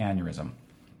aortic aneurysm.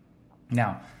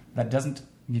 Now, that doesn't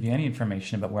give you any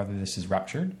information about whether this is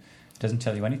ruptured. It doesn't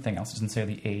tell you anything else. It doesn't say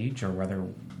the age or whether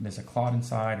there's a clot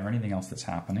inside or anything else that's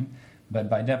happening. But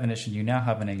by definition, you now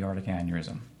have an aortic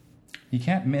aneurysm. You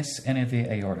can't miss any of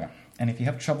the aorta. And if you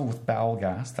have trouble with bowel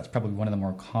gas, that's probably one of the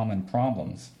more common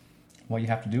problems. What you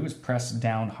have to do is press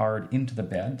down hard into the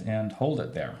bed and hold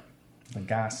it there. The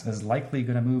gas is likely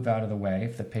going to move out of the way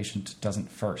if the patient doesn't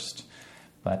first.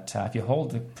 But if you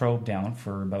hold the probe down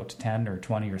for about 10 or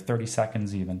 20 or 30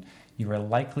 seconds even, you are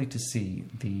likely to see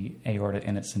the aorta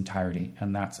in its entirety,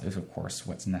 and that is, of course,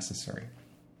 what's necessary.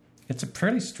 It's a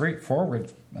pretty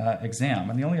straightforward exam,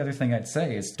 and the only other thing I'd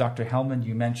say is, Dr. Hellman,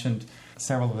 you mentioned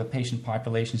several of the patient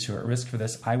populations who are at risk for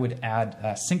this. I would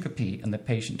add syncope in the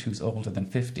patient who's older than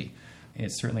 50.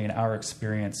 It's certainly in our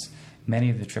experience, many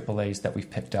of the AAAs that we've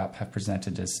picked up have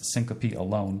presented as syncope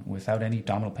alone without any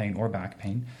abdominal pain or back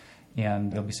pain,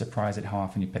 and they'll be surprised at how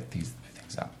often you pick these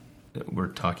things up. We're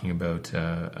talking about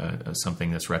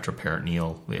something that's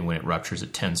retroperitoneal. When it ruptures,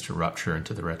 it tends to rupture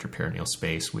into the retroperitoneal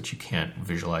space, which you can't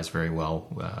visualize very well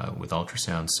with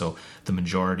ultrasound. So the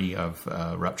majority of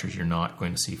ruptures, you're not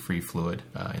going to see free fluid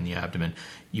in the abdomen.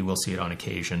 You will see it on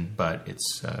occasion, but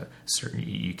it's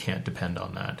you can't depend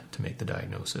on that to make the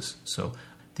diagnosis. So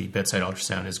the bedside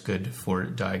ultrasound is good for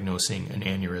diagnosing an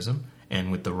aneurysm,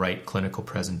 and with the right clinical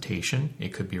presentation, it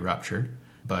could be ruptured.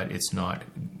 But it's not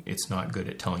good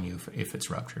at telling you if it's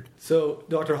ruptured. So,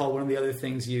 Dr. Hall, one of the other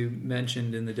things you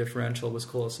mentioned in the differential was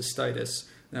cholecystitis.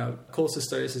 Now,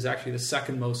 cholecystitis is actually the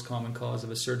second most common cause of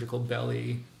a surgical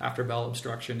belly after bowel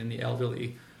obstruction in the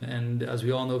elderly. And as we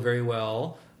all know very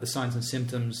well, the signs and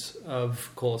symptoms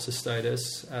of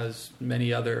cholecystitis, as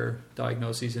many other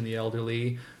diagnoses in the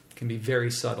elderly, can be very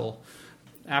subtle.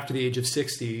 After the age of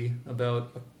 60,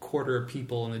 about a quarter of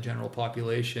people in the general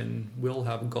population will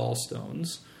have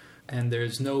gallstones, and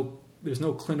there's no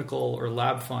clinical or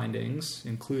lab findings,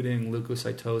 including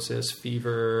leukocytosis,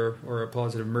 fever, or a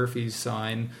positive Murphy's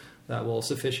sign that will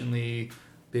sufficiently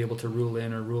be able to rule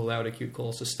in or rule out acute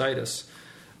cholecystitis.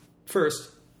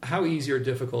 First, How easy or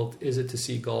difficult is it to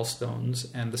see gallstones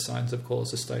and the signs of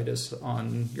cholecystitis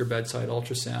on your bedside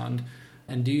ultrasound?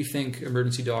 And do you think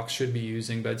emergency docs should be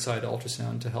using bedside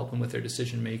ultrasound to help them with their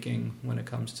decision making when it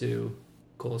comes to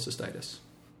cholecystitis?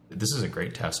 This is a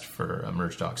great test for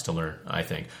emerge docs to learn, I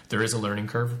think. There is a learning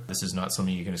curve. This is not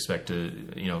something you can expect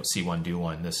to, see one, do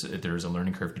one. There is a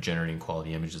learning curve to generating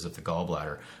quality images of the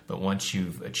gallbladder. But once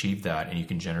you've achieved that and you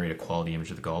can generate a quality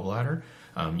image of the gallbladder,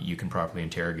 you can properly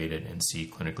interrogate it and see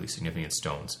clinically significant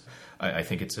stones. I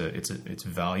think it's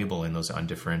valuable in those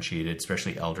undifferentiated,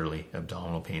 especially elderly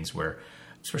abdominal pains where,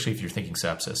 especially if you're thinking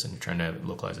sepsis and trying to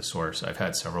localize a source. I've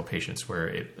had several patients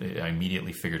where I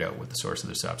immediately figured out what the source of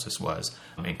their sepsis was.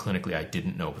 And clinically, I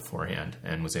didn't know beforehand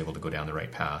and was able to go down the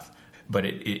right path. But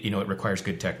it requires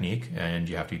good technique, and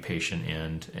you have to be patient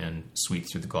and sweep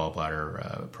through the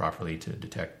gallbladder properly to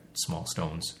detect small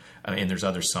stones. And there's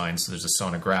other signs. So there's a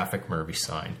sonographic Murphy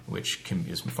sign, which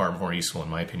is far more useful, in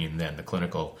my opinion, than the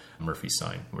clinical Murphy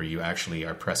sign, where you actually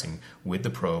are pressing with the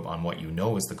probe on what you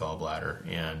know is the gallbladder.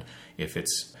 And if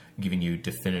it's giving you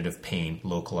definitive pain,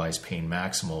 localized pain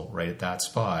maximal right at that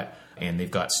spot, and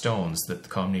they've got stones, that the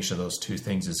combination of those two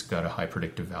things has got a high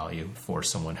predictive value for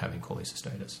someone having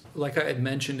cholecystitis. Like I had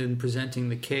mentioned in presenting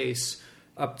the case,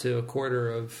 up to a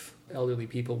quarter of elderly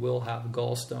people will have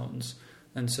gallstones.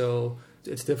 And so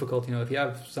it's difficult, if you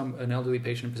have an elderly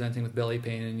patient presenting with belly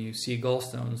pain and you see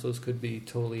gallstones, those could be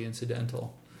totally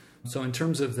incidental. So in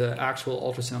terms of the actual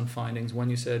ultrasound findings, one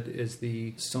you said is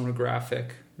the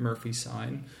sonographic Murphy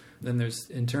sign. Then there's,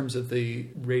 in terms of the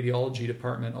radiology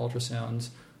department ultrasounds,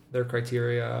 their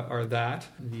criteria are that,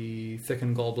 the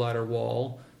thickened gallbladder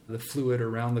wall, the fluid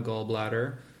around the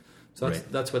gallbladder. So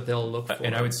that's what they'll look for.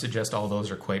 And I would suggest all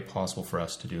those are quite possible for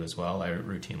us to do as well. I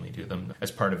routinely do them.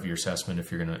 As part of your assessment,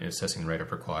 if you're going to assessing the right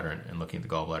upper quadrant and looking at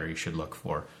the gallbladder, you should look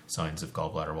for signs of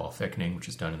gallbladder wall thickening, which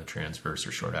is done in the transverse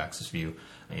or short axis view,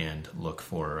 and look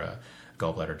for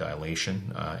gallbladder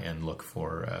dilation and look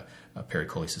for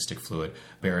pericholecystic fluid,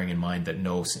 bearing in mind that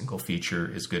no single feature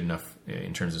is good enough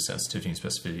in terms of sensitivity and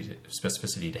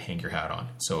specificity to hang your hat on.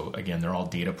 So again, they're all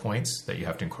data points that you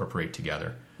have to incorporate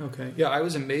together. Okay. Yeah, I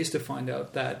was amazed to find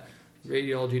out that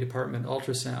radiology department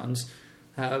ultrasounds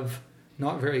have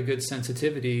not very good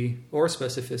sensitivity or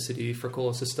specificity for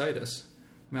cholecystitis.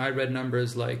 I mean, I read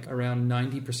numbers like around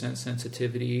 90%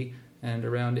 sensitivity and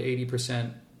around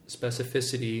 80%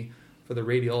 specificity for the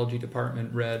radiology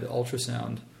department read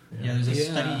ultrasound. Yeah, there's a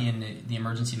study in the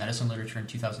emergency medicine literature in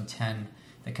 2010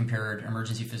 that compared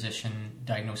emergency physician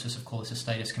diagnosis of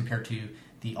cholecystitis compared to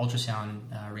the ultrasound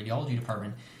radiology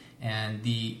department. And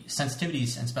the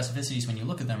sensitivities and specificities, when you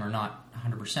look at them, are not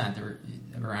 100%. They're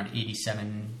around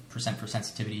 87% for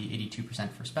sensitivity,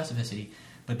 82% for specificity,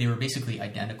 but they were basically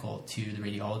identical to the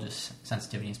radiologist's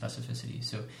sensitivity and specificity.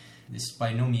 So this is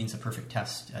by no means a perfect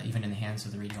test, even in the hands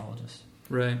of the radiologist.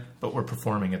 Right. But we're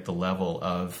performing at the level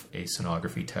of a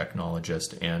sonography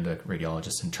technologist and a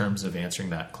radiologist in terms of answering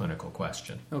that clinical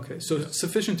question. Okay, so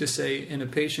sufficient to say in a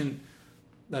patient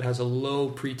that has a low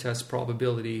pretest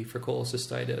probability for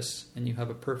cholecystitis and you have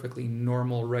a perfectly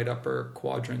normal right upper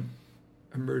quadrant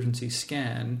emergency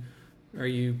scan, are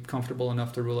you comfortable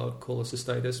enough to rule out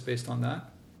cholecystitis based on that?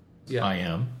 Yeah, I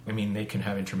am. I mean, they can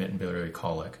have intermittent biliary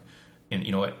colic. And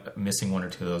you know what? Missing one or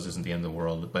two of those isn't the end of the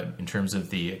world. But in terms of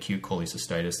the acute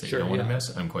cholecystitis that you don't want to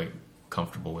miss, I'm quite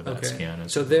comfortable with that scan.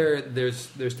 So there's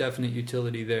definite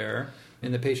utility there.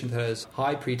 In the patient that has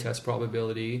high pretest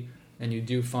probability and you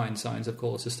do find signs of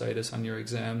cholecystitis on your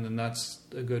exam, then that's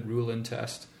a good rule-in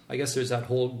test. I guess there's that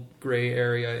whole gray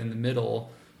area in the middle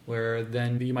where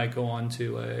then you might go on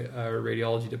to a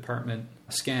radiology department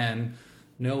scan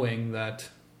knowing that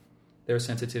their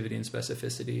sensitivity and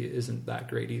specificity isn't that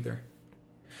great either.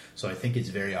 So I think it's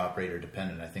very operator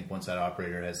dependent. I think once that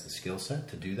operator has the skill set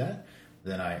to do that,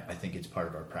 then I think it's part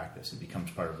of our practice. It becomes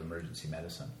part of emergency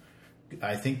medicine.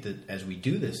 I think that as we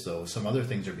do this, though, some other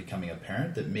things are becoming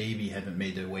apparent that maybe haven't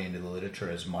made their way into the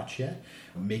literature as much yet.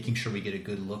 Making sure we get a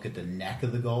good look at the neck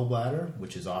of the gallbladder,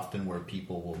 which is often where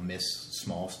people will miss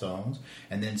small stones,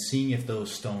 and then seeing if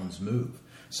those stones move.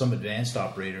 Some advanced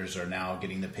operators are now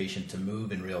getting the patient to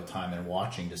move in real time and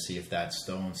watching to see if that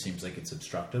stone seems like it's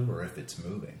obstructive or if it's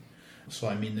moving. So,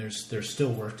 I mean, there's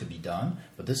still work to be done,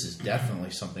 but this is definitely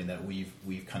something that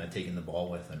we've kind of taken the ball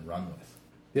with and run with.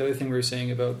 The other thing we were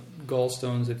saying about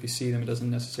gallstones, if you see them, it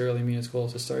doesn't necessarily mean it's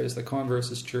cholecystitis. The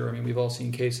converse is true. I mean, we've all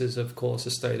seen cases of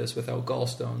cholecystitis without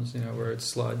gallstones, where it's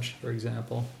sludge, for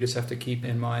example. You just have to keep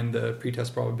in mind the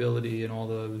pretest probability and all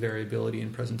the variability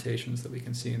in presentations that we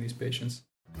can see in these patients.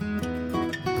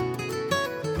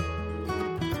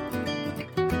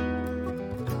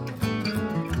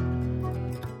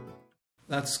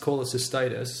 That's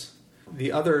cholecystitis.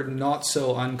 The other not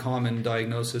so uncommon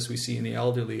diagnosis we see in the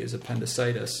elderly is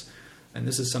appendicitis. And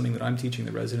this is something that I'm teaching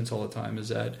the residents all the time, is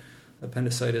that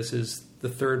appendicitis is the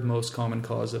third most common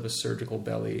cause of a surgical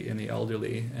belly in the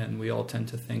elderly. And we all tend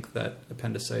to think that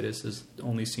appendicitis is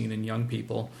only seen in young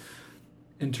people.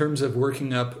 In terms of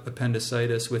working up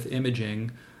appendicitis with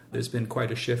imaging, there's been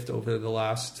quite a shift over the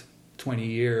last 20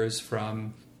 years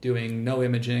from doing no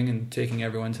imaging and taking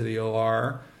everyone to the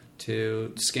OR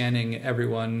to scanning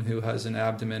everyone who has an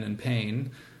abdomen and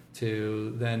pain,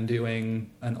 to then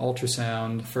doing an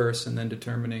ultrasound first and then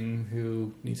determining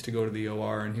who needs to go to the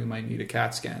OR and who might need a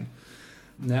CAT scan.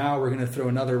 Now we're going to throw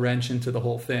another wrench into the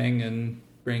whole thing and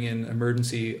bring in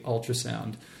emergency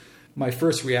ultrasound. My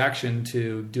first reaction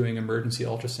to doing emergency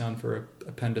ultrasound for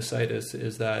appendicitis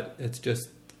is that it's just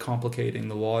complicating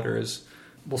the waters.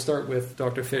 We'll start with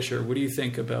Dr. Fisher. What do you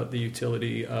think about the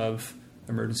utility of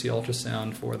emergency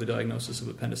ultrasound for the diagnosis of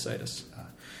appendicitis?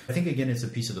 I think, again, it's a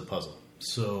piece of the puzzle.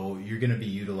 So you're going to be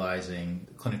utilizing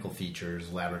clinical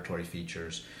features, laboratory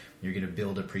features. You're going to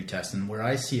build a pretest. And where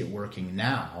I see it working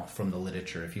now from the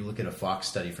literature, if you look at a Fox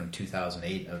study from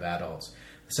 2008 of adults,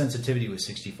 the sensitivity was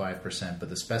 65%, but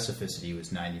the specificity was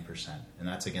 90%. And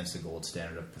that's against the gold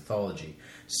standard of pathology.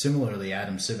 Similarly,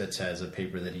 Adam Sivitz has a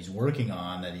paper that he's working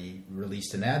on that he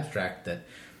released an abstract that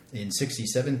in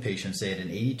 67 patients, they had an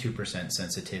 82%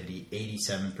 sensitivity,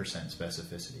 87%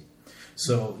 specificity.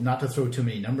 So not to throw too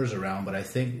many numbers around, but I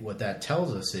think what that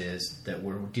tells us is that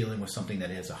we're dealing with something that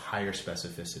has a higher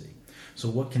specificity. So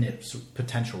what can its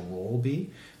potential role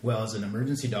be? Well, as an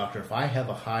emergency doctor, if I have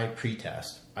a high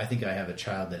pretest, I think I have a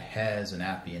child that has an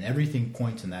appy and everything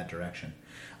points in that direction.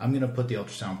 I'm going to put the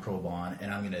ultrasound probe on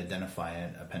and I'm going to identify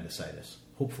an appendicitis,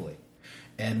 hopefully.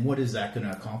 And what is that going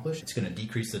to accomplish? It's going to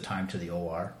decrease the time to the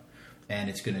OR. And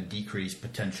it's going to decrease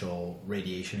potential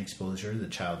radiation exposure the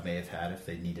child may have had if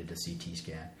they needed a CT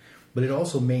scan. But it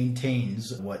also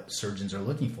maintains what surgeons are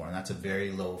looking for, and that's a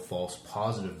very low false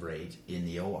positive rate in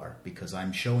the OR because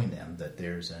I'm showing them that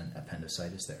there's an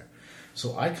appendicitis there.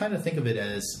 So I kind of think of it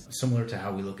as similar to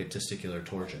how we look at testicular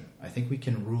torsion. I think we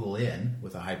can rule in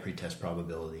with a high pretest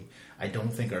probability. I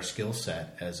don't think our skill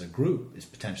set as a group is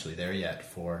potentially there yet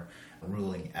for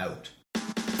ruling out.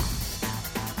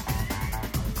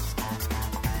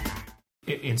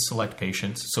 In select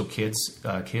patients, so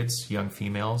kids, young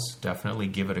females, definitely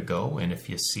give it a go. And if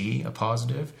you see a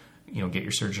positive, get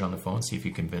your surgeon on the phone, see if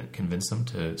you can convince them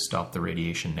to stop the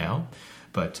radiation now.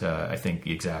 But I think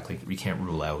exactly, we can't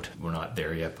rule out. We're not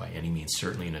there yet by any means.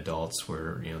 Certainly in adults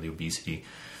where the obesity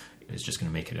is just going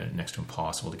to make it next to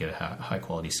impossible to get a high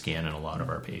quality scan in a lot of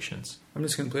our patients. I'm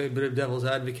just going to play a bit of devil's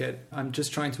advocate. I'm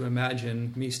just trying to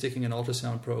imagine me sticking an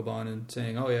ultrasound probe on and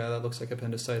saying, oh yeah, that looks like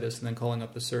appendicitis, and then calling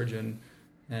up the surgeon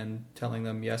and telling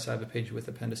them, yes, I have a patient with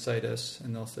appendicitis.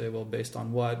 And they'll say, well, based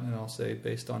on what? And I'll say,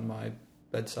 based on my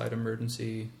bedside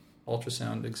emergency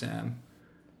ultrasound exam.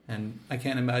 And I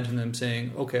can't imagine them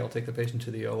saying, okay, I'll take the patient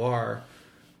to the OR.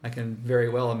 I can very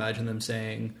well imagine them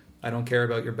saying, I don't care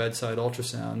about your bedside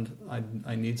ultrasound.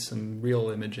 I need some real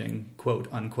imaging, quote,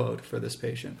 unquote, for this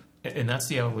patient. And that's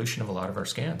the evolution of a lot of our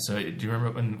scans. So do you remember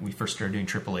when we first started doing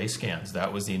AAA scans?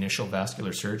 That was the initial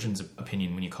vascular surgeon's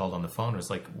opinion when you called on the phone. It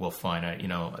was like, well, fine,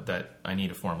 I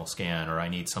need a formal scan or I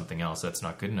need something else. That's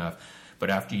not good enough. But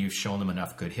after you've shown them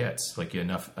enough good hits, like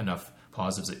enough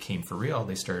positives that came for real,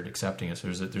 they started accepting it. So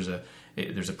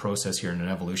there's a process here and an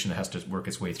evolution that has to work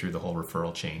its way through the whole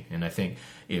referral chain. And I think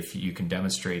if you can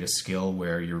demonstrate a skill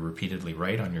where you're repeatedly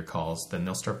right on your calls, then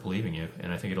they'll start believing you.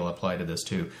 And I think it'll apply to this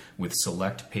too with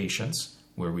select patients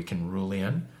where we can rule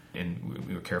in, and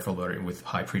we were careful about it with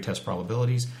high pretest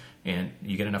probabilities. And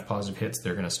you get enough positive hits,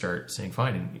 they're going to start saying,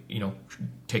 fine, and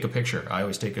take a picture. I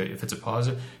always if it's a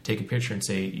positive, take a picture and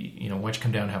say, why don't you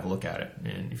come down and have a look at it?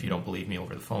 And if you don't believe me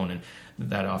over the phone, and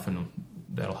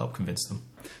that'll help convince them.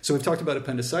 So we've talked about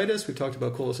appendicitis, we've talked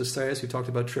about cholecystitis, we've talked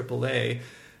about AAA.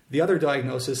 The other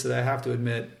diagnosis that I have to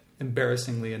admit,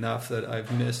 embarrassingly enough, that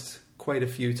I've missed quite a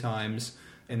few times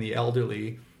in the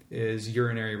elderly is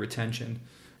urinary retention.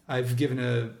 I've given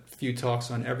a few talks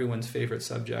on everyone's favorite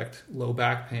subject, low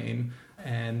back pain,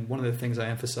 and one of the things I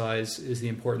emphasize is the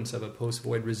importance of a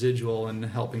post-void residual in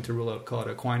helping to rule out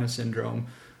cauda-equina syndrome.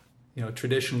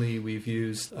 Traditionally we've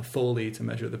used a Foley to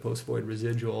measure the post-void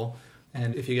residual,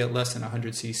 and if you get less than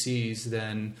 100 cc's,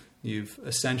 then you've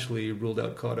essentially ruled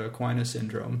out cauda-equina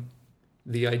syndrome.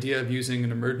 The idea of using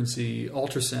an emergency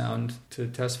ultrasound to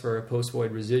test for a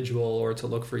post-void residual or to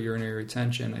look for urinary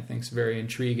retention, I think is very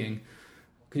intriguing.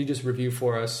 Could you just review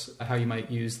for us how you might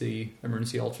use the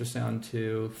emergency ultrasound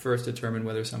to first determine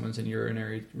whether someone's in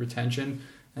urinary retention,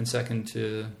 and second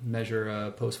to measure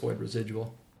a post-void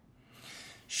residual?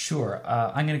 Sure.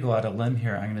 I'm going to go out on a limb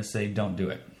here. I'm going to say don't do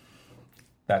it.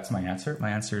 That's my answer. My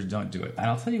answer is don't do it. And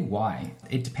I'll tell you why.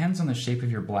 It depends on the shape of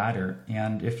your bladder.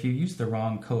 And if you use the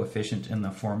wrong coefficient in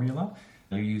the formula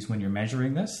you use when you're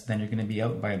measuring this, then you're going to be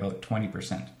out by about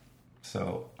 20%.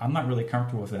 So I'm not really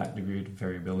comfortable with that degree of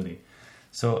variability.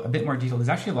 So a bit more detail. There's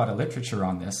actually a lot of literature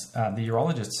on this. The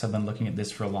urologists have been looking at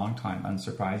this for a long time,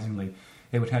 unsurprisingly.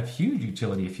 It would have huge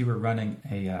utility if you were running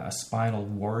a spinal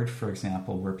ward, for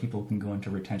example, where people can go into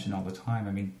retention all the time.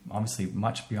 I mean, obviously,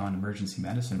 much beyond emergency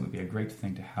medicine would be a great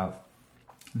thing to have.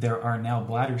 There are now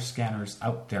bladder scanners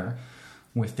out there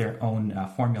with their own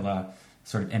formula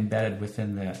sort of embedded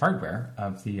within the hardware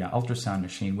of the ultrasound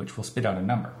machine, which will spit out a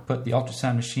number. Put the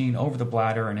ultrasound machine over the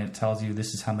bladder, and it tells you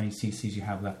this is how many cc's you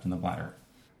have left in the bladder.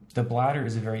 The bladder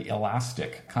is a very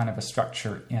elastic kind of a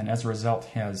structure, and as a result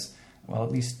has, well,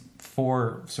 at least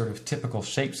 4 sort of typical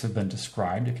shapes have been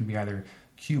described. It can be either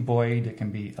cuboid, it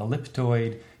can be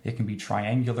elliptoid, it can be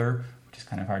triangular, which is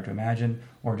kind of hard to imagine,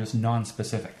 or just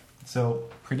non-specific. So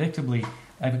predictably,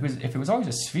 if it was always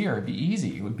a sphere, it'd be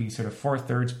easy. It would be sort of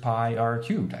 4/3 pi r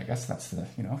cubed. I guess that's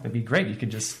that'd be great. You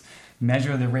could just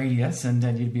measure the radius and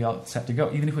then you'd be all set to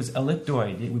go. Even if it was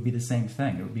elliptoid, it would be the same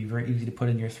thing. It would be very easy to put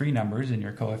in your 3 numbers and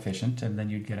your coefficient, and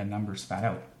then you'd get a number spat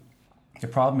out. The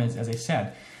problem is, as I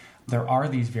said, there are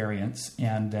these variants,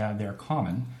 and they're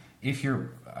common. If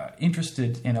you're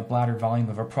interested in a bladder volume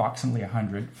of approximately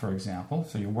 100, for example,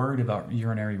 so you're worried about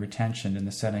urinary retention in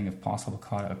the setting of possible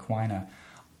cauda equina,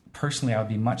 personally, I would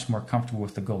be much more comfortable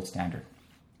with the gold standard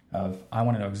of I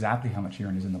want to know exactly how much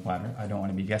urine is in the bladder. I don't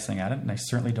want to be guessing at it, and I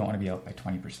certainly don't want to be out by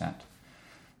 20%.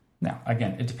 Now,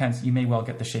 again, it depends. You may well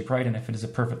get the shape right, and if it is a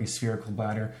perfectly spherical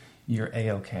bladder, you're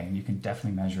A-OK, and you can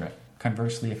definitely measure it.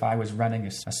 Conversely, if I was running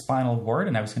a spinal ward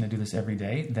and I was going to do this every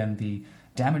day, then the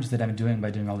damage that I'm doing by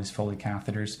doing all these Foley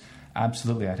catheters,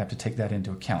 absolutely, I'd have to take that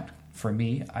into account. For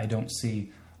me, I don't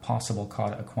see possible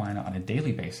cauda equina on a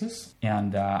daily basis,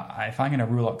 and if I'm going to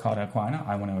rule out cauda equina,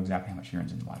 I want to know exactly how much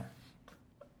urine's in the bladder.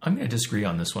 I'm going to disagree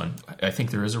on this one. I think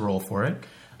there is a role for it,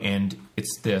 and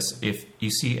it's this. If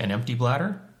you see an empty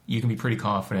bladder, you can be pretty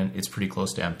confident it's pretty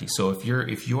close to empty. So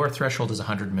if your threshold is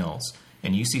 100 mils,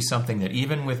 and you see something that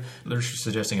even with, they're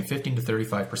suggesting a 15 to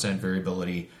 35%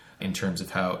 variability in terms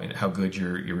of how good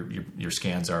your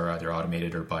scans are, either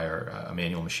automated or by a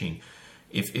manual machine.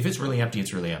 If it's really empty,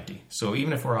 it's really empty. So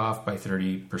even if we're off by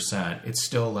 30%, it's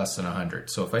still less than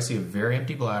 100. So if I see a very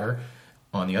empty bladder,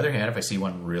 on the other hand, if I see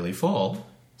one really full,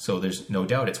 so there's no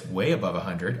doubt it's way above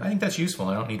 100, I think that's useful.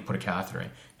 I don't need to put a catheter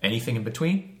in. Anything in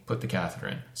between, put the catheter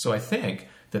in. So I think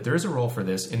that there is a role for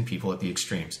this in people at the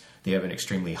extremes. They have an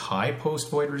extremely high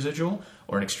post-void residual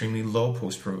or an extremely low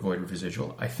post-void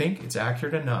residual. I think it's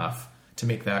accurate enough to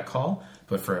make that call,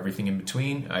 but for everything in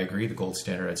between, I agree, the gold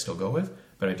standard I'd still go with,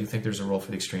 but I do think there's a role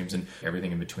for the extremes, and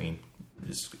everything in between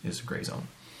is a gray zone.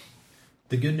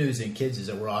 The good news in kids is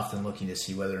that we're often looking to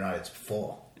see whether or not it's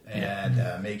full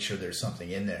and make sure there's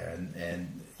something in there.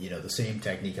 And the same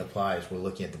technique applies. We're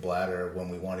looking at the bladder when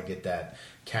we want to get that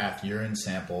cath urine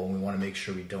sample, and we want to make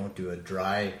sure we don't do a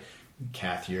dry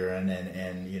cath urine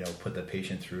and put the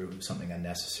patient through something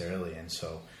unnecessarily. And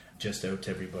so just out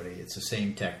to everybody, it's the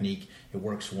same technique. It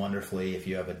works wonderfully if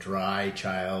you have a dry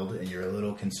child and you're a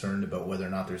little concerned about whether or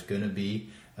not there's going to be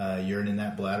urine in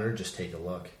that bladder. Just take a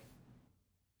look.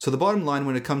 So the bottom line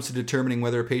when it comes to determining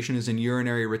whether a patient is in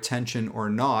urinary retention or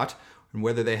not, and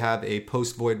whether they have a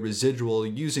post-void residual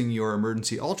using your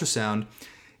emergency ultrasound,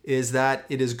 is that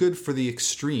it is good for the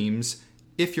extremes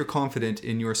if you're confident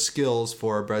in your skills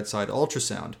for a bedside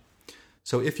ultrasound.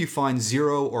 So if you find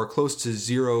 0 or close to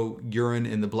 0 urine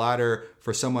in the bladder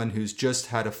for someone who's just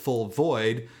had a full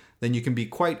void, then you can be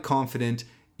quite confident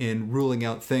in ruling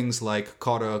out things like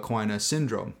cauda equina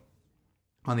syndrome.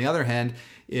 On the other hand,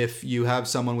 if you have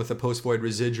someone with a post-void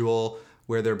residual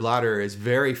where their bladder is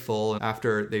very full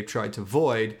after they've tried to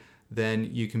void,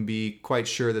 then you can be quite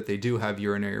sure that they do have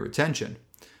urinary retention.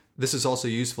 This is also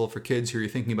useful for kids who are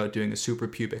thinking about doing a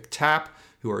suprapubic tap,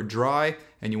 who are dry,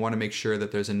 and you want to make sure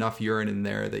that there's enough urine in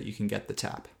there that you can get the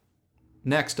tap.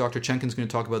 Next, Dr. Chenkin's going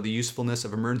to talk about the usefulness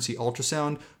of emergency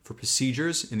ultrasound for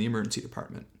procedures in the emergency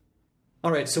department.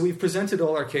 All right, so we've presented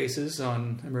all our cases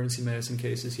on emergency medicine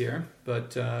cases here,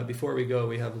 but before we go,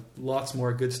 we have lots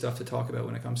more good stuff to talk about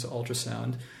when it comes to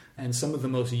ultrasound. And some of the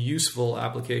most useful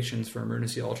applications for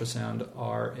emergency ultrasound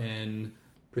are in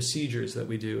procedures that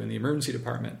we do in the emergency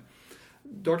department.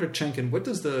 Dr. Chenkin, what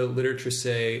does the literature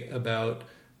say about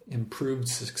improved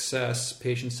success,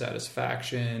 patient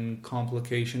satisfaction,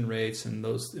 complication rates, and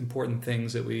those important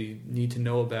things that we need to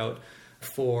know about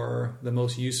for the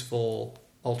most useful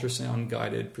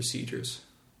ultrasound-guided procedures?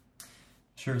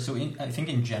 Sure. So I think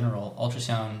in general,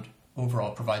 ultrasound overall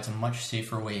provides a much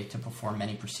safer way to perform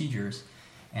many procedures.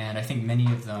 And I think many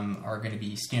of them are going to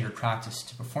be standard practice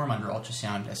to perform under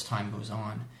ultrasound as time goes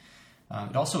on.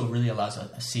 It also really allows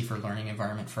a safer learning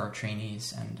environment for our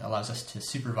trainees and allows us to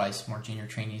supervise more junior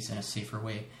trainees in a safer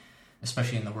way,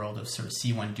 especially in the world of sort of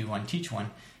see one, do one, teach one.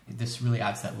 This really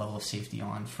adds that level of safety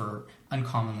on for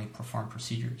uncommonly performed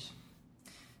procedures.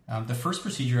 The first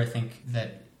procedure I think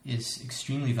that is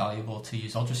extremely valuable to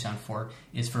use ultrasound for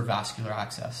is for vascular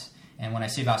access. And when I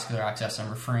say vascular access, I'm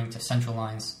referring to central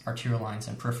lines, arterial lines,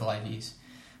 and peripheral IVs.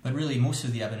 But really, most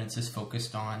of the evidence is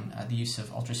focused on the use of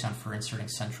ultrasound for inserting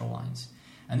central lines.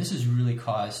 And this has really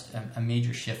caused a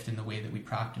major shift in the way that we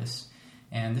practice.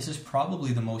 And this is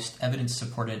probably the most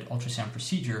evidence-supported ultrasound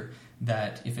procedure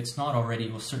that, if it's not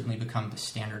already, will certainly become the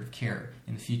standard of care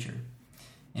in the future.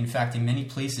 In fact, in many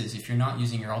places, if you're not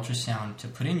using your ultrasound to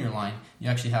put in your line, you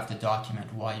actually have to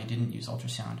document why you didn't use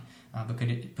ultrasound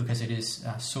because it is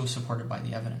so supported by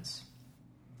the evidence.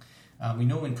 We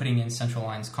know when putting in central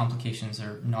lines, complications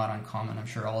are not uncommon. I'm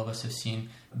sure all of us have seen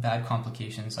bad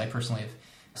complications. I personally have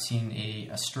seen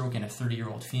a stroke in a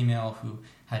 30-year-old female who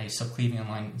had a subclavian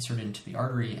line inserted into the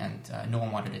artery, and no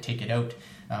one wanted to take it out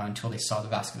until they saw the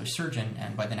vascular surgeon,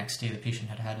 and by the next day the patient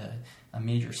had had a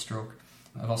major stroke.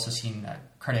 I've also seen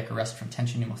cardiac arrest from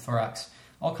tension pneumothorax.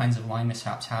 All kinds of line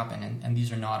mishaps happen, and these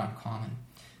are not uncommon.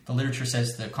 The literature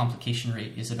says the complication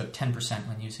rate is about 10%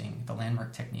 when using the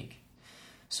landmark technique.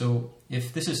 So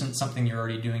if this isn't something you're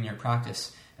already doing in your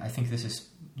practice, I think this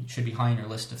should be high on your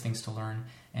list of things to learn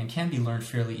and can be learned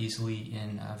fairly easily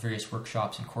in various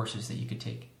workshops and courses that you could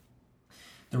take.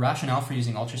 The rationale for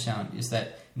using ultrasound is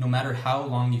that no matter how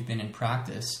long you've been in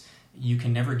practice, you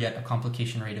can never get a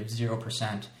complication rate of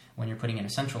 0% when you're putting in a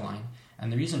central line.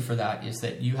 And the reason for that is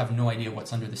that you have no idea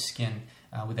what's under the skin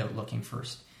without looking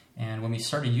first. And when we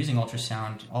started using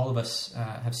ultrasound, all of us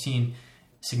have seen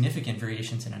significant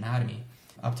variations in anatomy.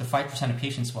 Up to 5% of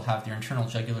patients will have their internal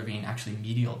jugular vein actually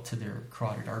medial to their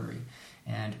carotid artery.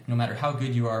 And no matter how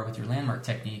good you are with your landmark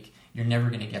technique, you're never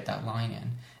going to get that line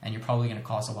in. And you're probably going to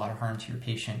cause a lot of harm to your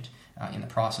patient in the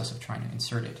process of trying to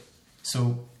insert it.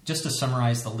 So just to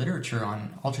summarize the literature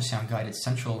on ultrasound-guided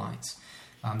central lines,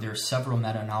 there are several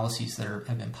meta-analyses that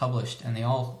have been published, and they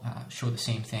all show the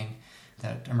same thing,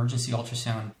 that emergency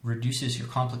ultrasound reduces your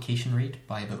complication rate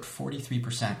by about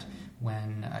 43%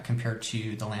 when compared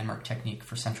to the landmark technique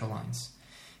for central lines.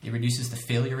 It reduces the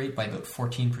failure rate by about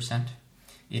 14%.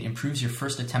 It improves your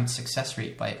first attempt success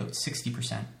rate by about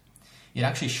 60%. It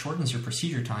actually shortens your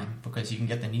procedure time because you can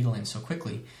get the needle in so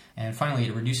quickly. And finally,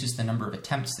 it reduces the number of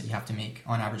attempts that you have to make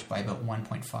on average by about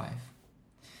 1.5.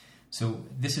 So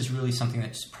this is really something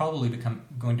that's probably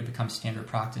going to become standard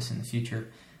practice in the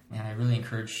future. And I really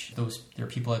encourage there are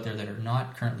people out there that are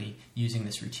not currently using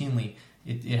this routinely.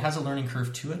 It has a learning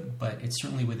curve to it, but it's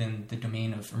certainly within the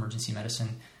domain of emergency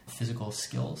medicine physical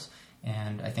skills.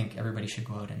 And I think everybody should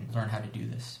go out and learn how to do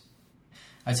this.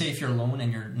 I'd say if you're alone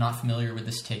and you're not familiar with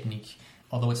this technique,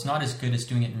 although it's not as good as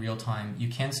doing it in real time, you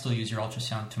can still use your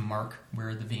ultrasound to mark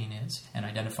where the vein is and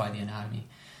identify the anatomy.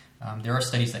 There are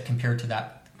studies that compared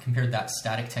that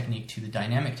static technique to the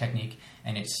dynamic technique,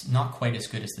 and it's not quite as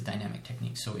good as the dynamic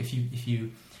technique. So if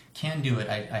you can do it,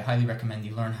 I highly recommend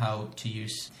you learn how to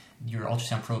use your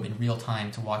ultrasound probe in real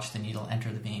time to watch the needle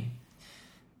enter the vein.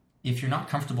 If you're not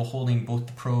comfortable holding both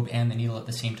the probe and the needle at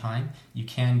the same time, you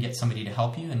can get somebody to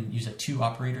help you and use a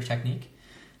 2-operator technique.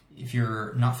 If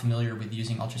you're not familiar with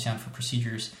using ultrasound for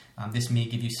procedures, this may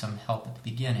give you some help at the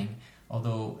beginning.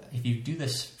 Although if you do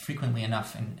this frequently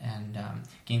enough and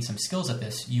gain some skills at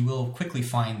this, you will quickly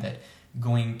find that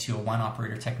going to a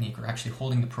 1-operator technique or actually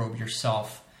holding the probe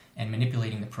yourself and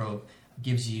manipulating the probe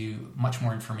gives you much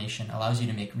more information, allows you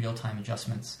to make real-time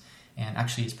adjustments, and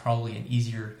actually it's probably an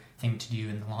easier thing to do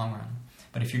in the long run.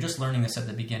 But if you're just learning this at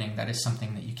the beginning, that is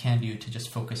something that you can do to just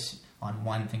focus on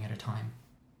one thing at a time.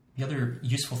 The other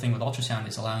useful thing with ultrasound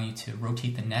is allowing you to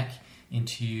rotate the neck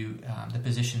into the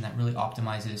position that really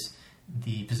optimizes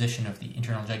the position of the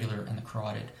internal jugular and the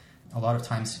carotid. A lot of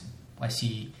times I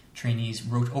see trainees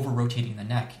over-rotating the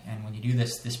neck, and when you do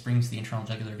this, this brings the internal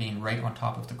jugular vein right on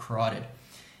top of the carotid.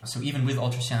 So even with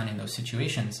ultrasound in those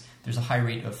situations, there's a high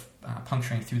rate of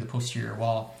puncturing through the posterior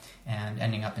wall and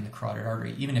ending up in the carotid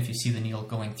artery, even if you see the needle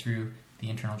going through the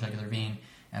internal jugular vein.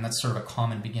 And that's sort of a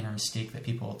common beginner mistake that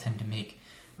people tend to make.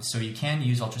 So you can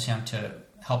use ultrasound to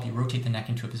help you rotate the neck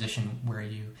into a position where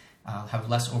you have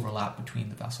less overlap between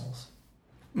the vessels.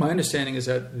 My understanding is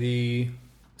that the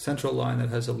central line that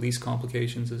has the least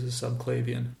complications is a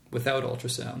subclavian without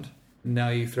ultrasound. Now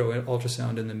you throw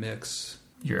ultrasound in the mix.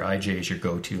 Your IJ is your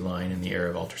go-to line in the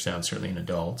area of ultrasound, certainly in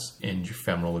adults, and your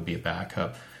femoral would be a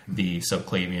backup. The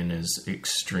subclavian is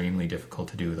extremely difficult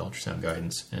to do with ultrasound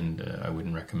guidance, and I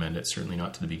wouldn't recommend it, certainly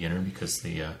not to the beginner, because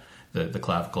the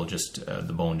clavicle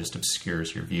the bone just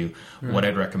obscures your view. Right. What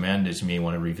I'd recommend is you may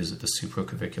want to revisit the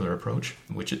supraclavicular approach,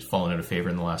 which has fallen out of favor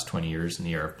in the last 20 years in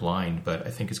the era of blind, but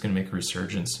I think it's going to make a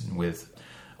resurgence with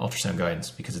ultrasound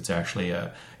guidance, because it's actually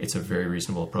it's a very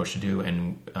reasonable approach to do.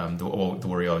 And the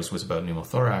worry always was about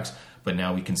pneumothorax, but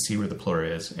now we can see where the pleura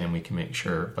is, and we can make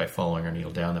sure by following our needle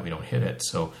down that we don't hit it.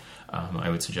 So I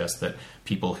would suggest that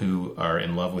people who are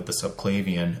in love with the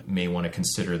subclavian may want to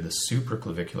consider the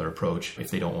supraclavicular approach if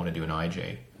they don't want to do an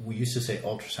IJ. We used to say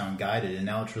ultrasound guided, and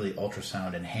now it's really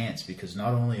ultrasound enhanced, because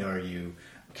not only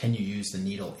can you use the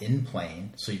needle in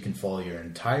plane, so you can follow your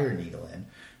entire needle in,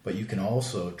 but you can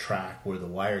also track where the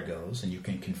wire goes, and you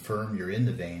can confirm you're in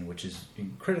the vein, which is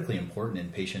critically important in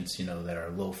patients, that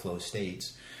are low flow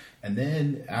states. And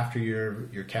then after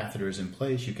your catheter is in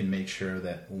place, you can make sure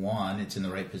that, one, it's in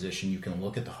the right position. You can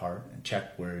look at the heart and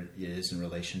check where it is in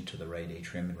relation to the right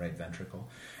atrium and right ventricle.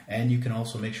 And you can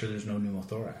also make sure there's no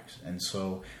pneumothorax. And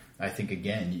so I think,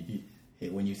 again,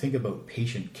 when you think about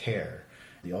patient care,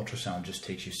 the ultrasound just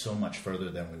takes you so much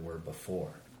further than we were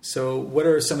before. So what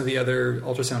are some of the other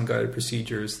ultrasound-guided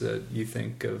procedures that you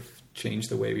think have changed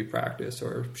the way we practice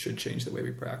or should change the way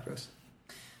we practice?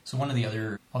 So one of the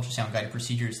other ultrasound-guided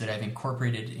procedures that I've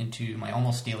incorporated into my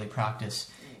almost daily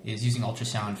practice is using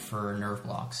ultrasound for nerve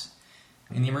blocks.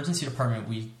 In the emergency department,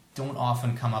 we don't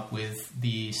often come up with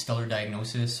the stellar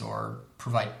diagnosis or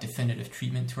provide definitive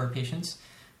treatment to our patients,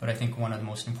 but I think one of the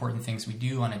most important things we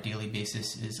do on a daily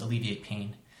basis is alleviate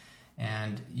pain.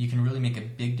 And you can really make a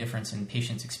big difference in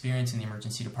patients' experience in the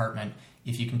emergency department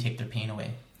if you can take their pain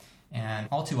away. And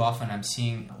all too often I'm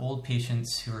seeing old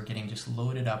patients who are getting just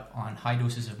loaded up on high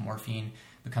doses of morphine,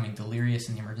 becoming delirious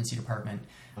in the emergency department,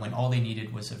 when all they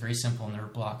needed was a very simple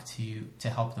nerve block to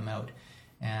help them out.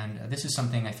 And this is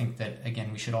something I think that,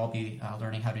 again, we should all be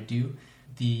learning how to do.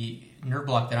 The nerve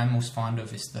block that I'm most fond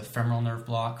of is the femoral nerve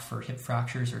block for hip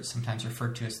fractures, or it's sometimes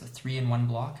referred to as the 3-in-1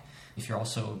 block, if you're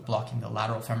also blocking the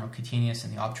lateral femoral cutaneous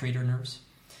and the obturator nerves.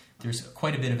 There's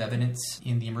quite a bit of evidence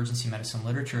in the emergency medicine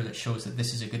literature that shows that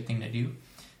this is a good thing to do.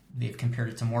 They've compared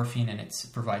it to morphine, and it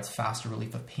provides faster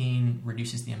relief of pain,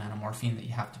 reduces the amount of morphine that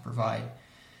you have to provide.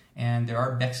 And there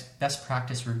are best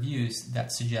practice reviews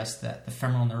that suggest that the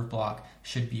femoral nerve block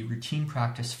should be routine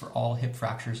practice for all hip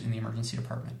fractures in the emergency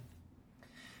department.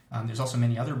 There's also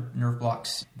many other nerve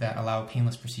blocks that allow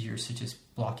painless procedures, such as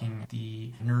blocking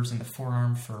the nerves in the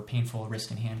forearm for painful wrist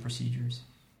and hand procedures.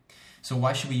 So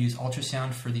why should we use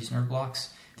ultrasound for these nerve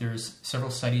blocks? There's several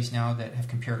studies now that have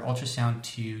compared ultrasound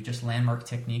to just landmark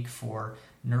technique for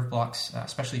nerve blocks,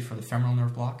 especially for the femoral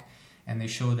nerve block, and they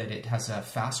show that it has a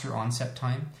faster onset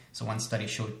time. So one study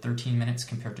showed 13 minutes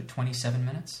compared to 27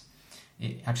 minutes.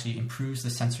 It actually improves the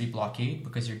sensory blockade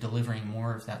because you're delivering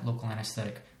more of that local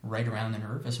anesthetic right around the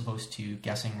nerve as opposed to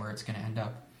guessing where it's going to end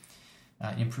up.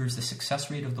 It improves the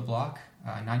success rate of the block,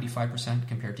 95%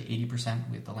 compared to 80%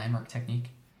 with the landmark technique.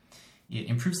 It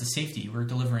improves the safety. We're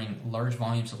delivering large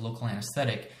volumes of local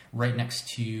anesthetic right next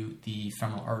to the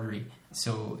femoral artery.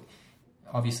 So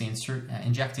obviously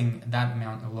injecting that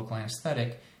amount of local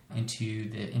anesthetic into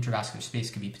the intravascular space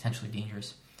could be potentially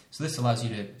dangerous. So this allows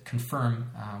you to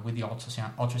confirm with the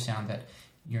ultrasound that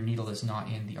your needle is not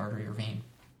in the artery or vein.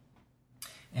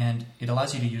 And it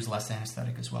allows you to use less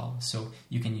anesthetic as well. So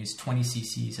you can use 20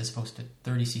 cc's as opposed to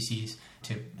 30 cc's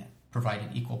to provide an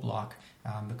equal block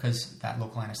because that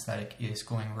local anesthetic is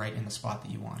going right in the spot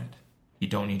that you want it. You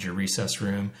don't need your recess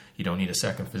room. You don't need a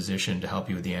second physician to help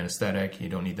you with the anesthetic. You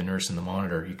don't need the nurse and the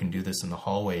monitor. You can do this in the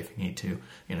hallway if you need to,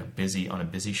 on a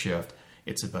busy shift.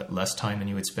 It's about less time than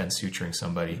you would spend suturing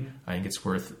somebody. Mm-hmm. I think it's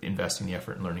worth investing the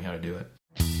effort in learning how to do it.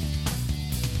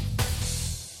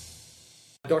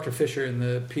 Dr. Fisher, in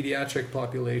the pediatric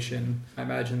population, I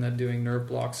imagine that doing nerve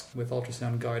blocks with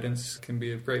ultrasound guidance can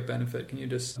be of great benefit. Can you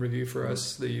just review for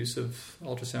us the use of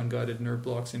ultrasound-guided nerve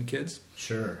blocks in kids?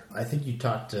 Sure. I think you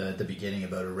talked at the beginning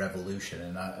about a revolution,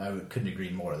 and I couldn't agree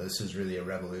more. This is really a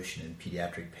revolution in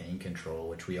pediatric pain control,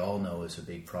 which we all know is a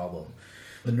big problem.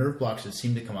 The nerve blocks that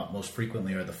seem to come up most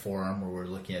frequently are the forearm, where we're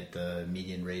looking at the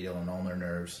median radial and ulnar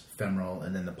nerves, femoral,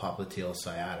 and then the popliteal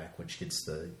sciatic, which gets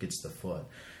the foot.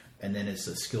 And then as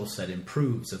the skill set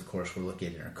improves, of course, we're looking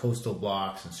at intercostal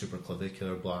blocks and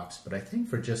supraclavicular blocks. But I think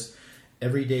for just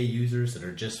everyday users that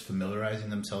are just familiarizing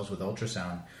themselves with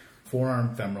ultrasound,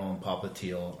 forearm, femoral, and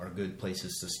popliteal are good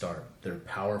places to start. They're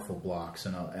powerful blocks.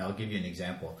 And I'll give you an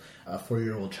example. A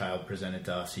 4-year-old child presented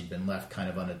to us. He'd been left kind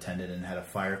of unattended and had a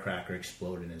firecracker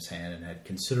explode in his hand and had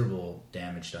considerable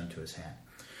damage done to his hand.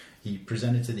 He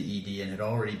presented to the ED and had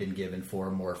already been given 4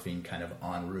 morphine kind of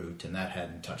en route, and that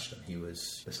hadn't touched him. He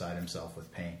was beside himself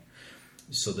with pain.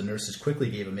 So the nurses quickly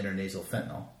gave him intranasal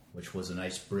fentanyl, which was a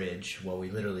nice bridge, while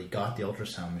we literally got the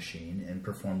ultrasound machine and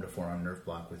performed a forearm nerve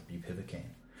block with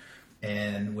bupivacaine.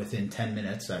 And within 10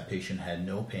 minutes, that patient had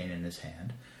no pain in his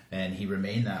hand, and he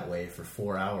remained that way for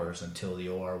 4 hours until the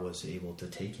OR was able to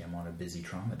take him on a busy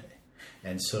trauma day.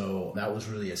 And so that was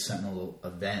really a sentinel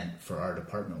event for our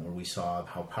department, where we saw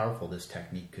how powerful this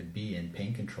technique could be in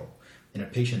pain control in a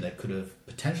patient that could have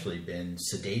potentially been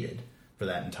sedated for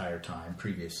that entire time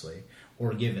previously,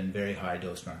 or given very high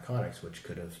dose narcotics, which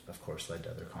could have, of course, led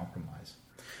to other compromise.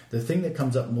 The thing that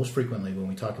comes up most frequently when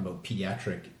we talk about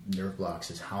pediatric nerve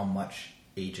blocks is how much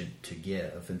agent to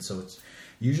give. And so it's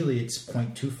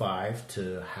 0.25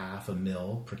 to half a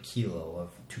mil per kilo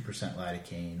of 2%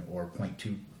 lidocaine or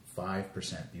 0.25%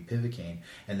 bupivacaine,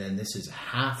 and then this is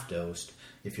half dosed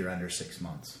if you're under 6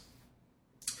 months.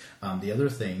 The other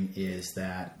thing is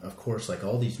that, of course, like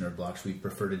all these nerve blocks, we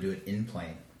prefer to do it in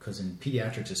plane, because in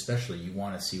pediatrics especially, you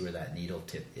want to see where that needle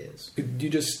tip is. Could you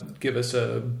just give us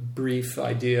a brief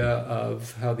idea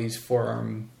of how these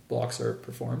forearm blocks are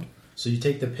performed? So you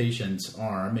take the patient's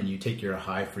arm and you take your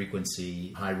high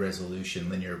frequency, high resolution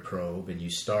linear probe, and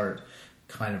you start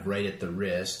kind of right at the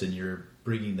wrist, and you're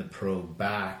bringing the probe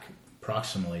back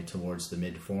proximally towards the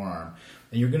mid forearm.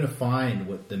 And you're going to find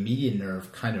what the median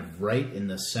nerve kind of right in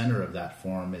the center of that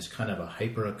forearm is kind of a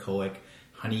hyperechoic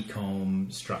honeycomb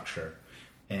structure.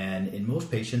 And in most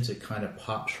patients, it kind of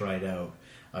pops right out,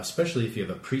 especially if you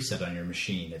have a preset on your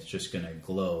machine. It's just going to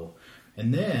glow.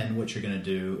 And then what you're going to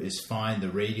do is find the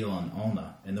radial and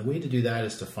ulna. And the way to do that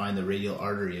is to find the radial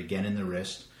artery again in the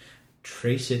wrist,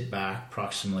 trace it back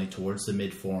proximally towards the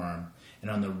mid forearm, and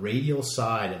on the radial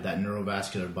side of that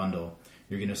neurovascular bundle,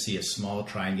 you're going to see a small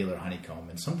triangular honeycomb.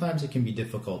 And sometimes it can be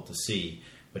difficult to see,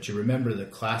 but you remember the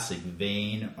classic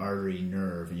vein, artery,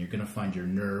 nerve, and you're going to find your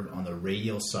nerve on the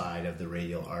radial side of the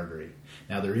radial artery.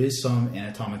 Now, there is some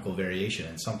anatomical variation,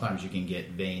 and sometimes you can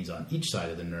get veins on each side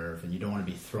of the nerve, and you don't want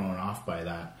to be thrown off by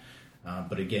that.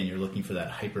 But again, you're looking for that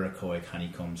hyperechoic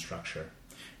honeycomb structure.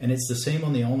 And it's the same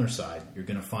on the ulnar side. You're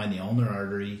going to find the ulnar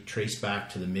artery, trace back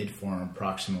to the mid-forearm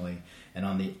proximally, and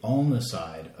on the ulna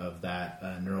side of that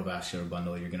neurovascular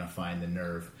bundle, you're going to find the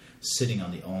nerve sitting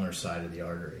on the ulnar side of the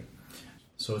artery.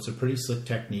 So it's a pretty slick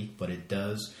technique, but it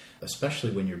does,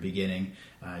 especially when you're beginning,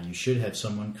 you should have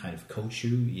someone kind of coach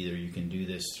you. Either you can do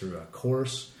this through a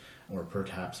course, or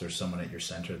perhaps there's someone at your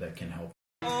center that can help.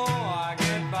 I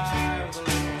get by with a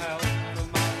little help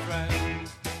from my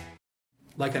friends.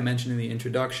 Like I mentioned in the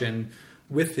introduction,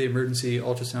 with the emergency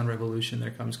ultrasound revolution,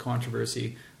 there comes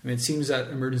controversy. I mean, it seems that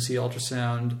emergency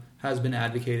ultrasound has been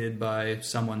advocated by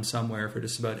someone somewhere for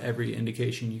just about every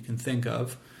indication you can think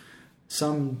of.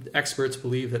 Some experts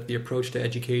believe that the approach to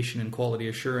education and quality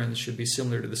assurance should be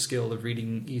similar to the skill of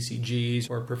reading ECGs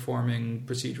or performing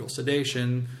procedural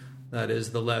sedation. That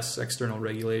is, the less external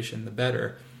regulation, the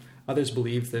better. Others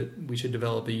believe that we should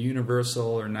develop a universal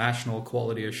or national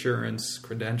quality assurance,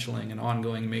 credentialing, and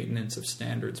ongoing maintenance of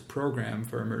standards program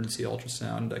for emergency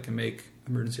ultrasound that can make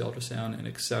emergency ultrasound an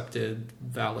accepted,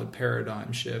 valid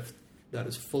paradigm shift that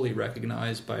is fully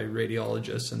recognized by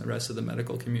radiologists and the rest of the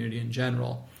medical community in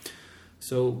general.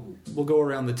 So we'll go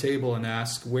around the table and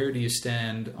ask, where do you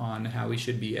stand on how we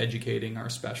should be educating our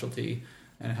specialty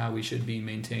and how we should be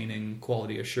maintaining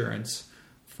quality assurance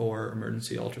for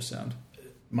emergency ultrasound?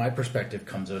 My perspective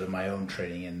comes out of my own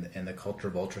training and the culture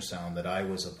of ultrasound that I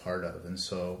was a part of. And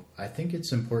so I think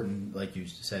it's important, like you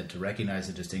said, to recognize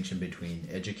the distinction between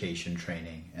education,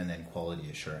 training, and then quality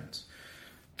assurance.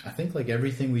 I think like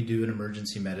everything we do in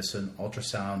emergency medicine,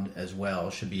 ultrasound as well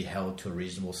should be held to a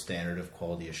reasonable standard of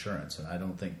quality assurance. And I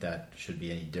don't think that should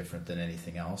be any different than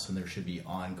anything else. And there should be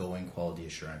ongoing quality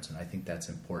assurance. And I think that's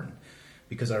important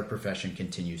because our profession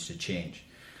continues to change.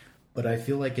 But I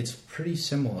feel like it's pretty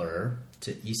similar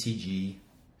to ECG,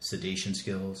 sedation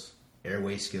skills,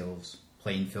 airway skills,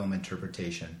 plain film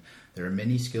interpretation. There are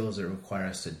many skills that require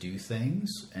us to do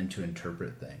things and to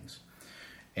interpret things,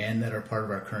 and that are part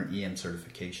of our current EM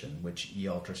certification, which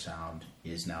e-ultrasound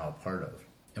is now a part of.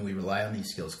 And we rely on these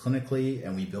skills clinically,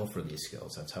 and we bill for these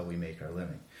skills. That's how we make our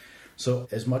living. So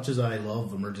as much as I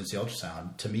love emergency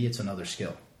ultrasound, to me it's another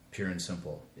skill, pure and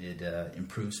simple. It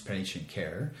improves patient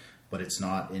care, but it's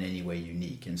not in any way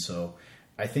unique. And so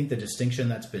I think the distinction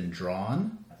that's been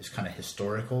drawn is kind of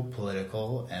historical,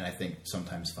 political, and I think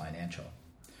sometimes financial.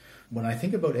 When I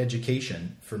think about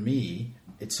education, for me,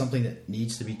 it's something that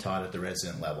needs to be taught at the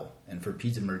resident level, and for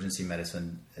peds emergency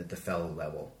medicine at the fellow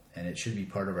level. And it should be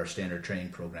part of our standard training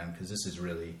program because this is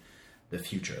really the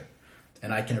future.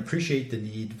 And I can appreciate the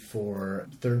need for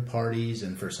third parties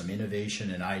and for some innovation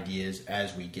and ideas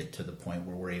as we get to the point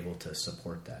where we're able to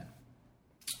support that.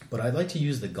 But I'd like to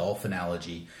use the golf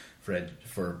analogy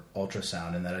for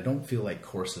ultrasound in that I don't feel like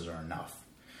courses are enough.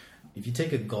 If you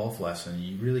take a golf lesson,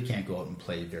 you really can't go out and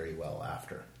play very well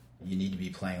after. You need to be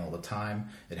playing all the time.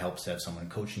 It helps to have someone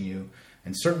coaching you.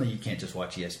 And certainly you can't just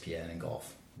watch ESPN and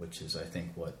golf, which is, I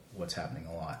think, what's happening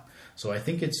a lot. So I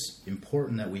think it's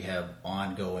important that we have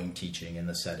ongoing teaching in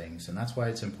the settings, and that's why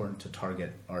it's important to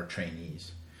target our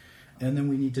trainees. And then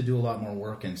we need to do a lot more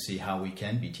work and see how we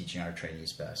can be teaching our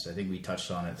trainees best. I think we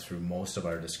touched on it through most of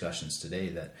our discussions today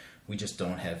that we just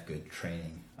don't have good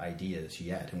training ideas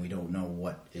yet, and we don't know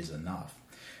what is enough.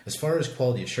 As far as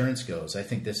quality assurance goes, I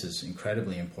think this is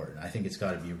incredibly important. I think it's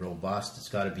got to be robust, it's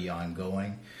got to be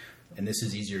ongoing, and this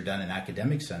is easier done in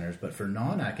academic centers, but for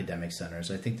non-academic centers,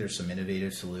 I think there's some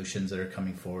innovative solutions that are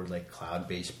coming forward, like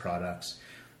cloud-based products.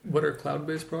 What are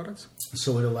cloud-based products?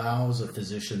 So it allows a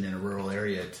physician in a rural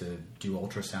area to do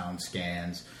ultrasound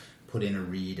scans, put in a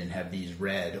read, and have these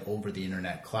read over the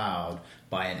internet cloud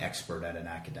by an expert at an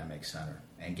academic center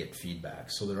and get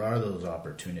feedback. So there are those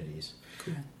opportunities.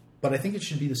 Cool. But I think it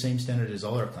should be the same standard as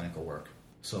all our clinical work.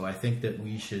 So I think that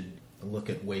we should look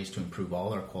at ways to improve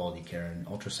all our quality care, and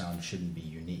ultrasound shouldn't be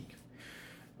unique.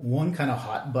 One kind of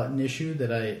hot button issue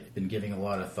that I've been giving a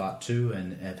lot of thought to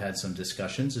and have had some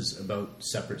discussions is about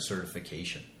separate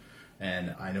certification.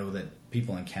 And I know that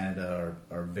people in Canada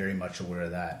are very much aware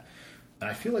of that. And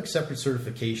I feel like separate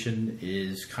certification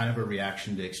is kind of a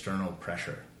reaction to external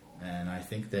pressure. And I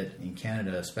think that in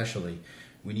Canada especially,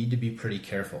 we need to be pretty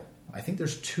careful. I think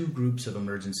there's two groups of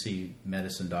emergency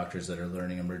medicine doctors that are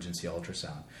learning emergency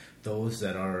ultrasound. Those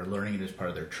that are learning it as part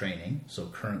of their training, so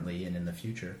currently and in the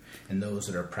future, and those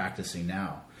that are practicing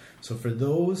now. So for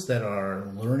those that are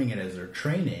learning it as their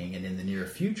training and in the near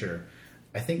future,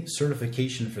 I think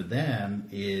certification for them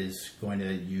is going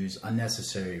to use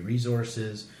unnecessary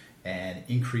resources and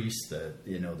increase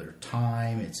their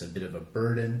time. It's a bit of a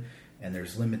burden, and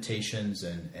there's limitations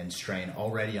and strain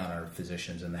already on our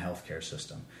physicians in the healthcare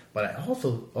system. But I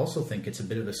also think it's a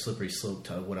bit of a slippery slope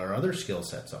to what our other skill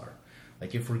sets are.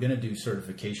 Like if we're going to do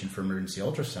certification for emergency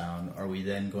ultrasound, are we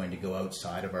then going to go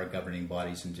outside of our governing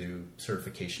bodies and do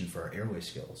certification for our airway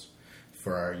skills,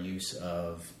 for our use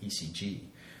of ECG?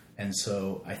 And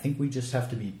so I think we just have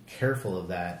to be careful of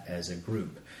that as a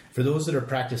group. For those that are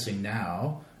practicing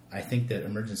now, I think that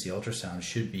emergency ultrasound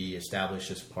should be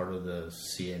established as part of the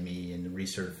CME and the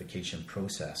recertification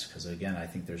process, because again, I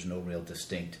think there's no real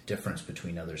distinct difference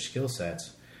between other skill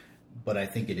sets. But I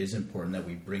think it is important that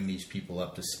we bring these people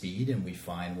up to speed and we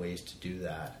find ways to do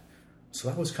that. So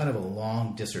that was kind of a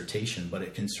long dissertation, but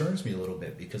it concerns me a little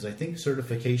bit because I think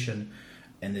certification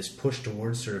and this push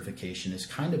towards certification is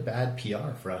kind of bad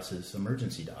PR for us as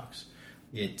emergency docs.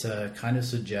 It kind of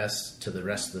suggests to the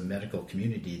rest of the medical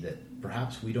community that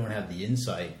perhaps we don't have the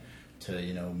insight to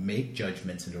make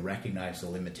judgments and to recognize the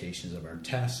limitations of our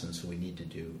tests, and so we need to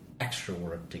do extra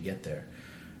work to get there.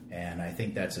 And I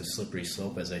think that's a slippery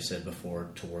slope, as I said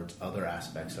before, towards other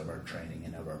aspects of our training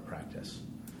and of our practice.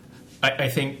 I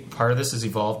think part of this has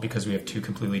evolved because we have two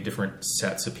completely different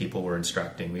sets of people we're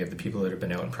instructing. We have the people that have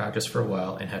been out in practice for a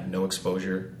while and had no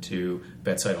exposure to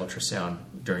bedside ultrasound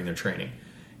during their training.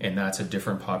 And that's a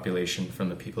different population from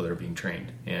the people that are being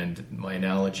trained. And my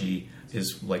analogy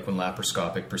is like when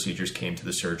laparoscopic procedures came to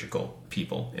the surgical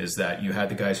people, is that you had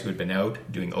the guys who had been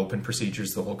out doing open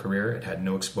procedures the whole career and had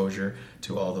no exposure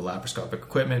to all the laparoscopic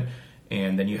equipment.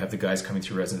 And then you have the guys coming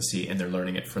through residency and they're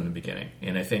learning it from the beginning.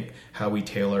 And I think how we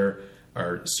tailor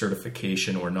our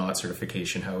certification or not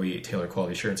certification, how we tailor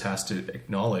quality assurance has to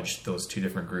acknowledge those two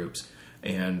different groups.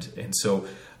 And so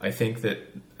I think that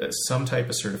some type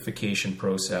of certification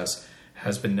process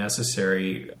has been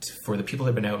necessary for the people that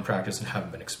have been out in practice and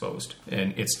haven't been exposed.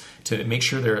 And it's to make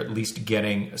sure they're at least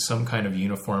getting some kind of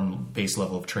uniform base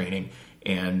level of training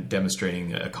and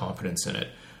demonstrating a competence in it.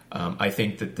 I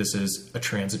think that this is a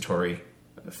transitory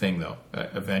thing, though.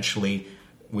 Eventually,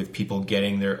 with people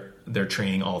getting their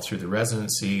training all through the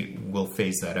residency, we'll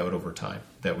phase that out over time,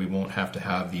 that we won't have to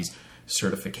have these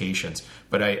certifications.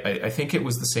 But I think it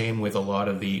was the same with a lot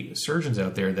of the surgeons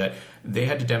out there, that they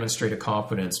had to demonstrate a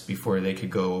competence before they could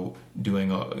go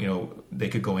they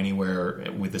could go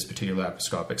anywhere with this particular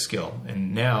laparoscopic skill.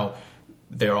 And now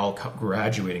they're all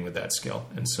graduating with that skill.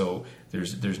 And so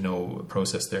there's no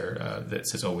process there that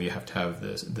says, oh, we have to have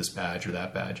this badge or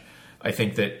that badge. I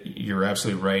think that you're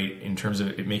absolutely right in terms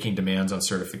of it making demands on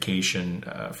certification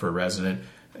for a resident.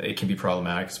 it can be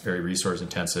problematic. It's very resource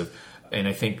intensive. And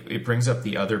I think it brings up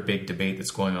the other big debate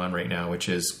that's going on right now, which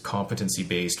is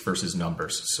competency-based versus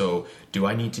numbers. So do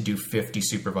I need to do 50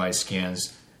 supervised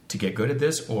scans to get good at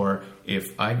this? Or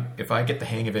if I get the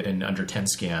hang of it in under 10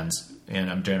 scans and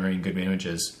I'm generating good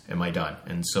images, am I done?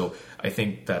 And so I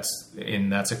think that's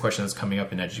a question that's coming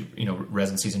up in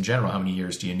residencies in general. How many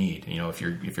years do you need? If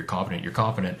you're competent, you're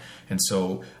competent. And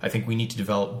so I think we need to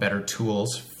develop better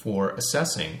tools for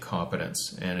assessing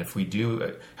competence. And if we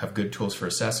do have good tools for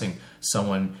assessing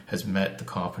someone has met the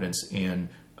competence in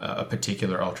a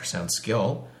particular ultrasound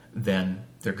skill, then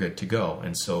they're good to go.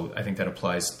 And so I think that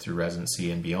applies through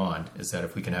residency and beyond, is that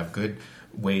if we can have good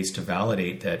ways to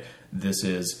validate that this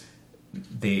is,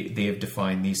 they have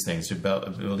defined these things, the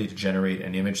ability to generate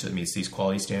an image that meets these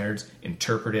quality standards,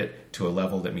 interpret it to a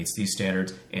level that meets these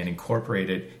standards, and incorporate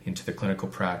it into the clinical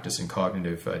practice and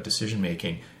cognitive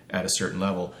decision-making at a certain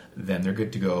level, then they're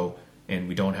good to go. And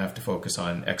we don't have to focus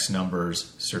on X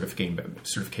numbers,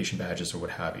 certification badges, or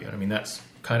what have you. And I mean, that's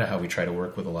kind of how we try to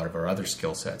work with a lot of our other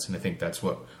skill sets. And I think that's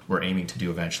what we're aiming to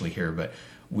do eventually here. But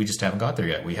we just haven't got there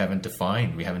yet. We haven't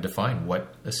defined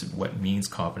what means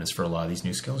competence for a lot of these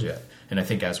new skills yet. And I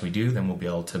think as we do, then we'll be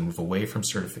able to move away from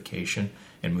certification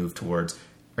and move towards,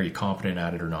 are you competent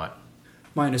at it or not?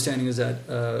 My understanding is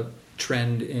that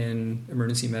trend in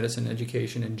emergency medicine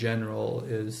education in general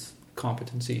is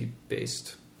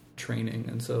competency-based training,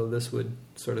 and so this would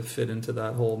sort of fit into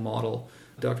that whole model.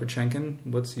 Dr. Chenkin,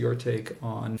 what's your take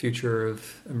on future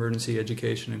of emergency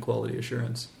education and quality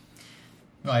assurance?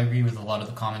 Well, I agree with a lot of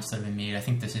the comments that have been made. I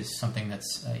think this is something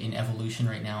that's in evolution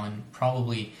right now, and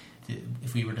probably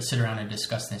if we were to sit around and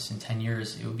discuss this in 10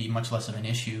 years, it would be much less of an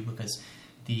issue, because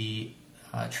the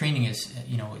training is,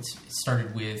 it's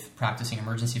started with practicing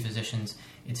emergency physicians.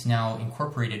 It's now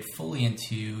incorporated fully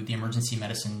into the emergency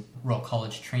medicine Royal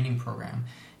College training program,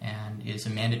 and is a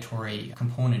mandatory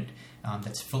component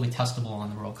that's fully testable on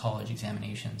the Royal College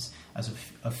examinations as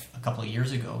of a couple of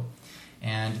years ago.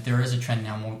 And there is a trend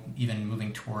now even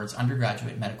moving towards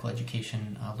undergraduate medical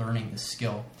education learning this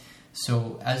skill.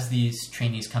 So as these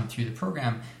trainees come through the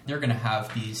program, they're going to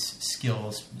have these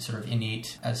skills sort of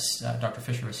innate, as Dr.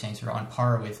 Fisher was saying, sort of on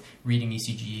par with reading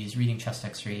ECGs, reading chest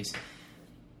x-rays.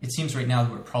 It seems right now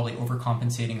that we're probably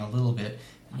overcompensating a little bit.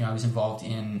 I was involved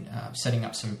in setting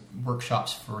up some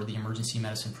workshops for the emergency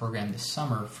medicine program this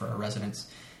summer for our residents,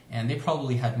 and they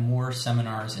probably had more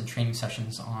seminars and training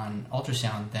sessions on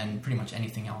ultrasound than pretty much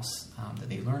anything else that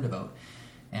they learned about.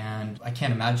 And I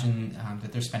can't imagine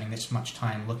that they're spending this much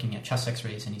time looking at chest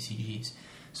x-rays and ECGs.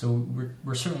 So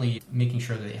we're certainly making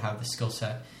sure that they have the skill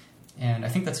set. And I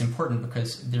think that's important,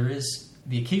 because there is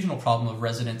the occasional problem of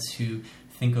residents who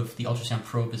think of the ultrasound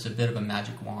probe as a bit of a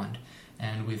magic wand.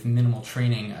 And with minimal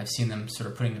training, I've seen them sort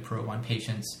of putting the probe on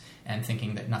patients and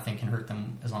thinking that nothing can hurt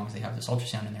them as long as they have this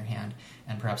ultrasound in their hand,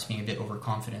 and perhaps being a bit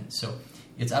overconfident. So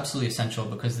it's absolutely essential,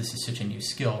 because this is such a new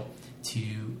skill, to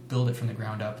build it from the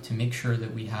ground up, to make sure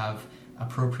that we have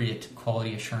appropriate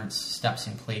quality assurance steps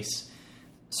in place.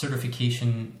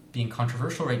 Certification, being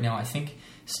controversial right now, I think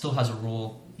still has a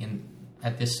role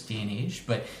at this day and age,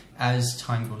 but as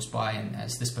time goes by and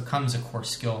as this becomes a core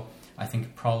skill, I think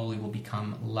it probably will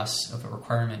become less of a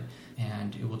requirement,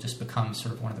 and it will just become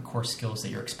sort of one of the core skills that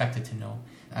you're expected to know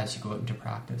as you go out into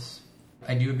practice.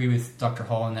 I do agree with Dr.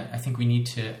 Hall in that I think we need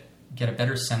to get a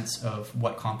better sense of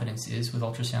what competence is with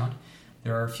ultrasound.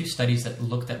 There are a few studies that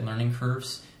looked at learning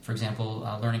curves, for example,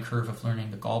 a learning curve of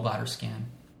learning the gallbladder scan.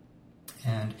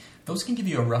 And those can give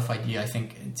you a rough idea, I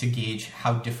think, to gauge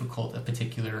how difficult a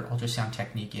particular ultrasound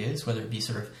technique is, whether it be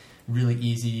sort of really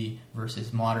easy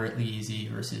versus moderately easy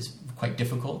versus quite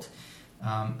difficult.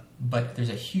 But there's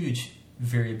a huge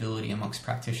variability amongst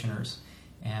practitioners.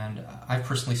 And I've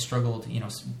personally struggled,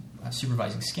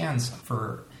 supervising scans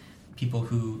for people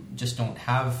who just don't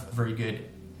have very good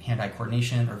hand-eye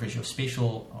coordination or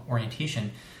visuospatial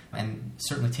orientation, and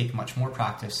certainly take much more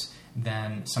practice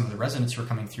than some of the residents who are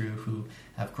coming through who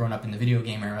have grown up in the video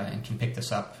game era and can pick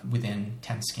this up within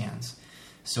 10 scans.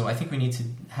 So I think we need to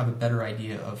have a better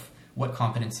idea of what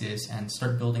competence is and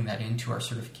start building that into our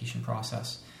certification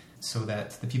process, so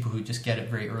that the people who just get it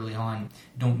very early on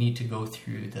don't need to go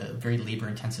through the very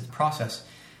labor-intensive process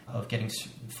of getting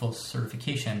full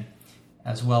certification,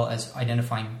 as well as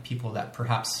identifying people that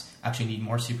perhaps actually need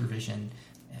more supervision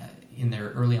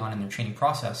early on in their training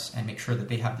process, and make sure that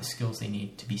they have the skills they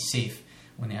need to be safe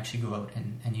when they actually go out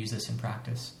and use this in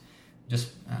practice.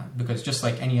 Because just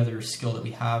like any other skill that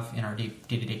we have in our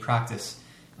day-to-day practice,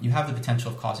 you have the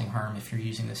potential of causing harm if you're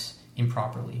using this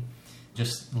improperly.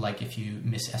 Just like if you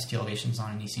miss ST elevations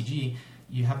on an ECG,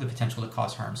 you have the potential to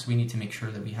cause harm. So we need to make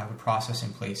sure that we have a process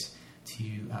in place to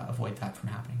avoid that from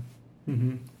happening.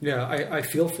 Mm-hmm. Yeah, I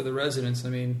feel for the residents. I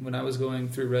mean, when I was going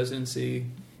through residency,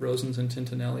 Rosens and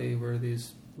Tintinelli were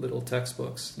these little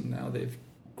textbooks, and now they've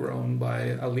grown by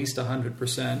at least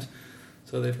 100%.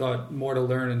 So they've got more to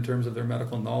learn in terms of their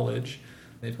medical knowledge.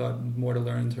 They've got more to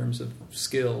learn in terms of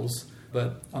skills.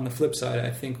 But on the flip side,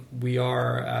 I think we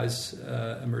are, as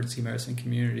emergency medicine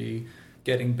community,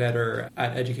 getting better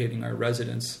at educating our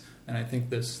residents. And I think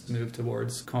this move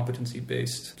towards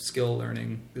competency-based skill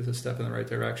learning is a step in the right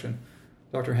direction.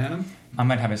 Dr. Hannum? I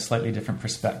might have a slightly different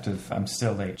perspective. I'm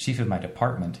still the chief of my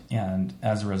department, and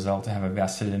as a result, I have a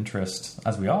vested interest,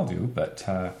 as we all do, but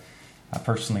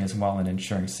personally as well, in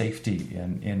ensuring safety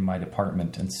in my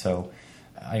department. And so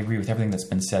I agree with everything that's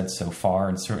been said so far,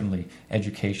 and certainly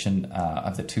education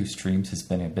of the two streams has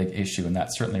been a big issue, and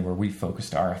that's certainly where we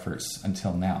focused our efforts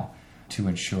until now, to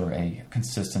ensure a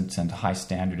consistent and high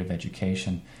standard of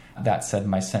education. That said,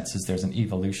 my sense is there's an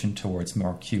evolution towards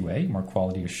more QA, more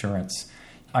quality assurance.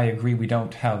 I agree we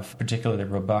don't have particularly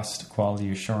robust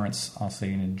quality assurance, I'll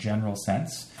say in a general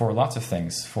sense, for lots of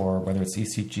things, for whether it's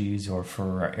ECGs or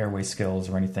for airway skills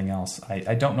or anything else.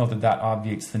 I don't know that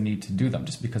obviates the need to do them.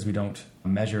 Just because we don't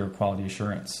measure quality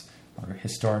assurance, or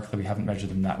historically we haven't measured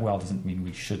them that well, doesn't mean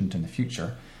we shouldn't in the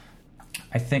future.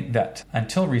 I think that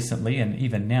until recently, and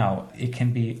even now, it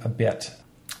can be a bit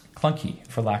clunky,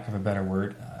 for lack of a better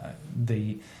word.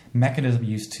 The mechanism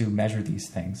used to measure these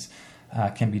things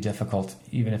can be difficult,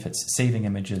 even if it's saving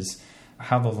images.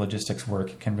 How the logistics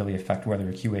work can really affect whether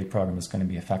a QA program is going to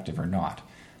be effective or not.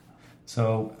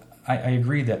 So I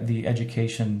agree that the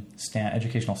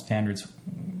educational standards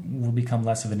will become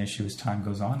less of an issue as time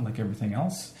goes on, like everything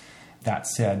else. That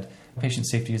said, patient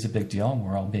safety is a big deal, and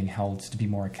we're all being held to be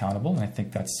more accountable, and I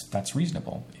think that's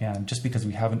reasonable. And just because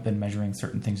we haven't been measuring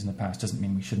certain things in the past doesn't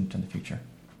mean we shouldn't in the future.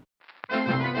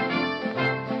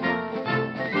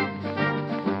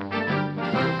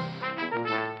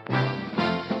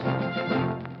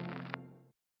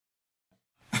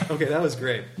 Okay, that was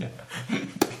great. Yeah.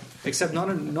 Except not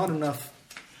enough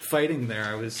fighting there.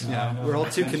 I was, we're all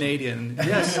too Canadian.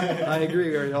 Yes, I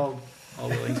agree. We're all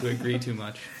willing to agree too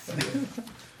much.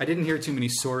 I didn't hear too many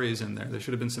sorries in there. There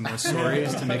should have been some more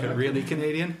sorries to make it really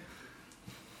Canadian.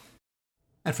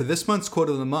 And for this month's quote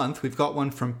of the month, we've got one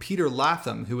from Peter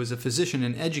Latham, who was a physician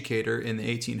and educator in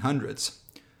the 1800s.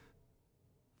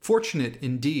 Fortunate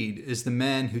indeed is the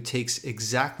man who takes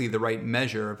exactly the right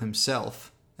measure of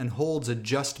himself and holds a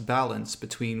just balance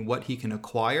between what he can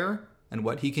acquire and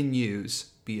what he can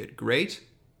use, be it great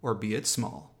or be it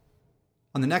small.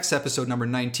 On the next episode, number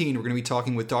 19, we're going to be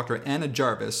talking with Dr. Anna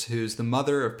Jarvis, who's the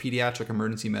mother of pediatric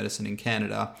emergency medicine in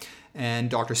Canada,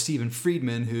 and Dr. Stephen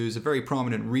Friedman, who's a very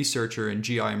prominent researcher in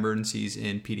GI emergencies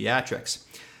in pediatrics.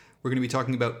 We're going to be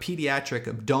talking about pediatric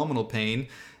abdominal pain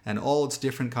and all its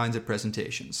different kinds of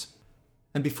presentations.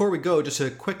 And before we go, just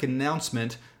a quick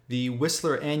announcement. The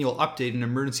Whistler Annual Update in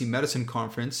Emergency Medicine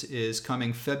Conference is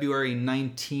coming February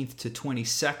 19th to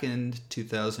 22nd,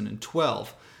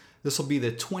 2012. This will be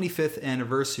the 25th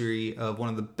anniversary of one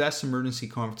of the best emergency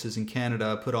conferences in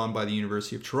Canada put on by the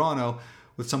University of Toronto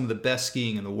with some of the best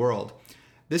skiing in the world.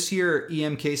 This year,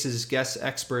 EM Cases guest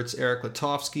experts Eric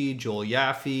Latofsky, Joel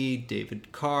Yaffe,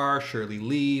 David Carr, Shirley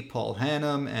Lee, Paul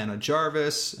Hannum, Anna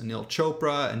Jarvis, Anil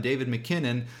Chopra, and David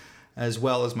McKinnon, as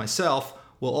well as myself,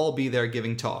 will all be there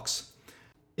giving talks.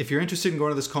 If you're interested in going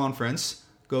to this conference,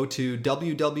 go to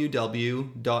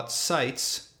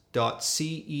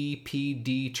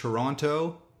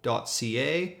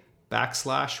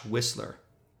www.sites.cepdtoronto.ca/Whistler.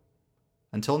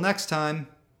 Until next time,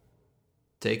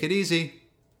 take it easy.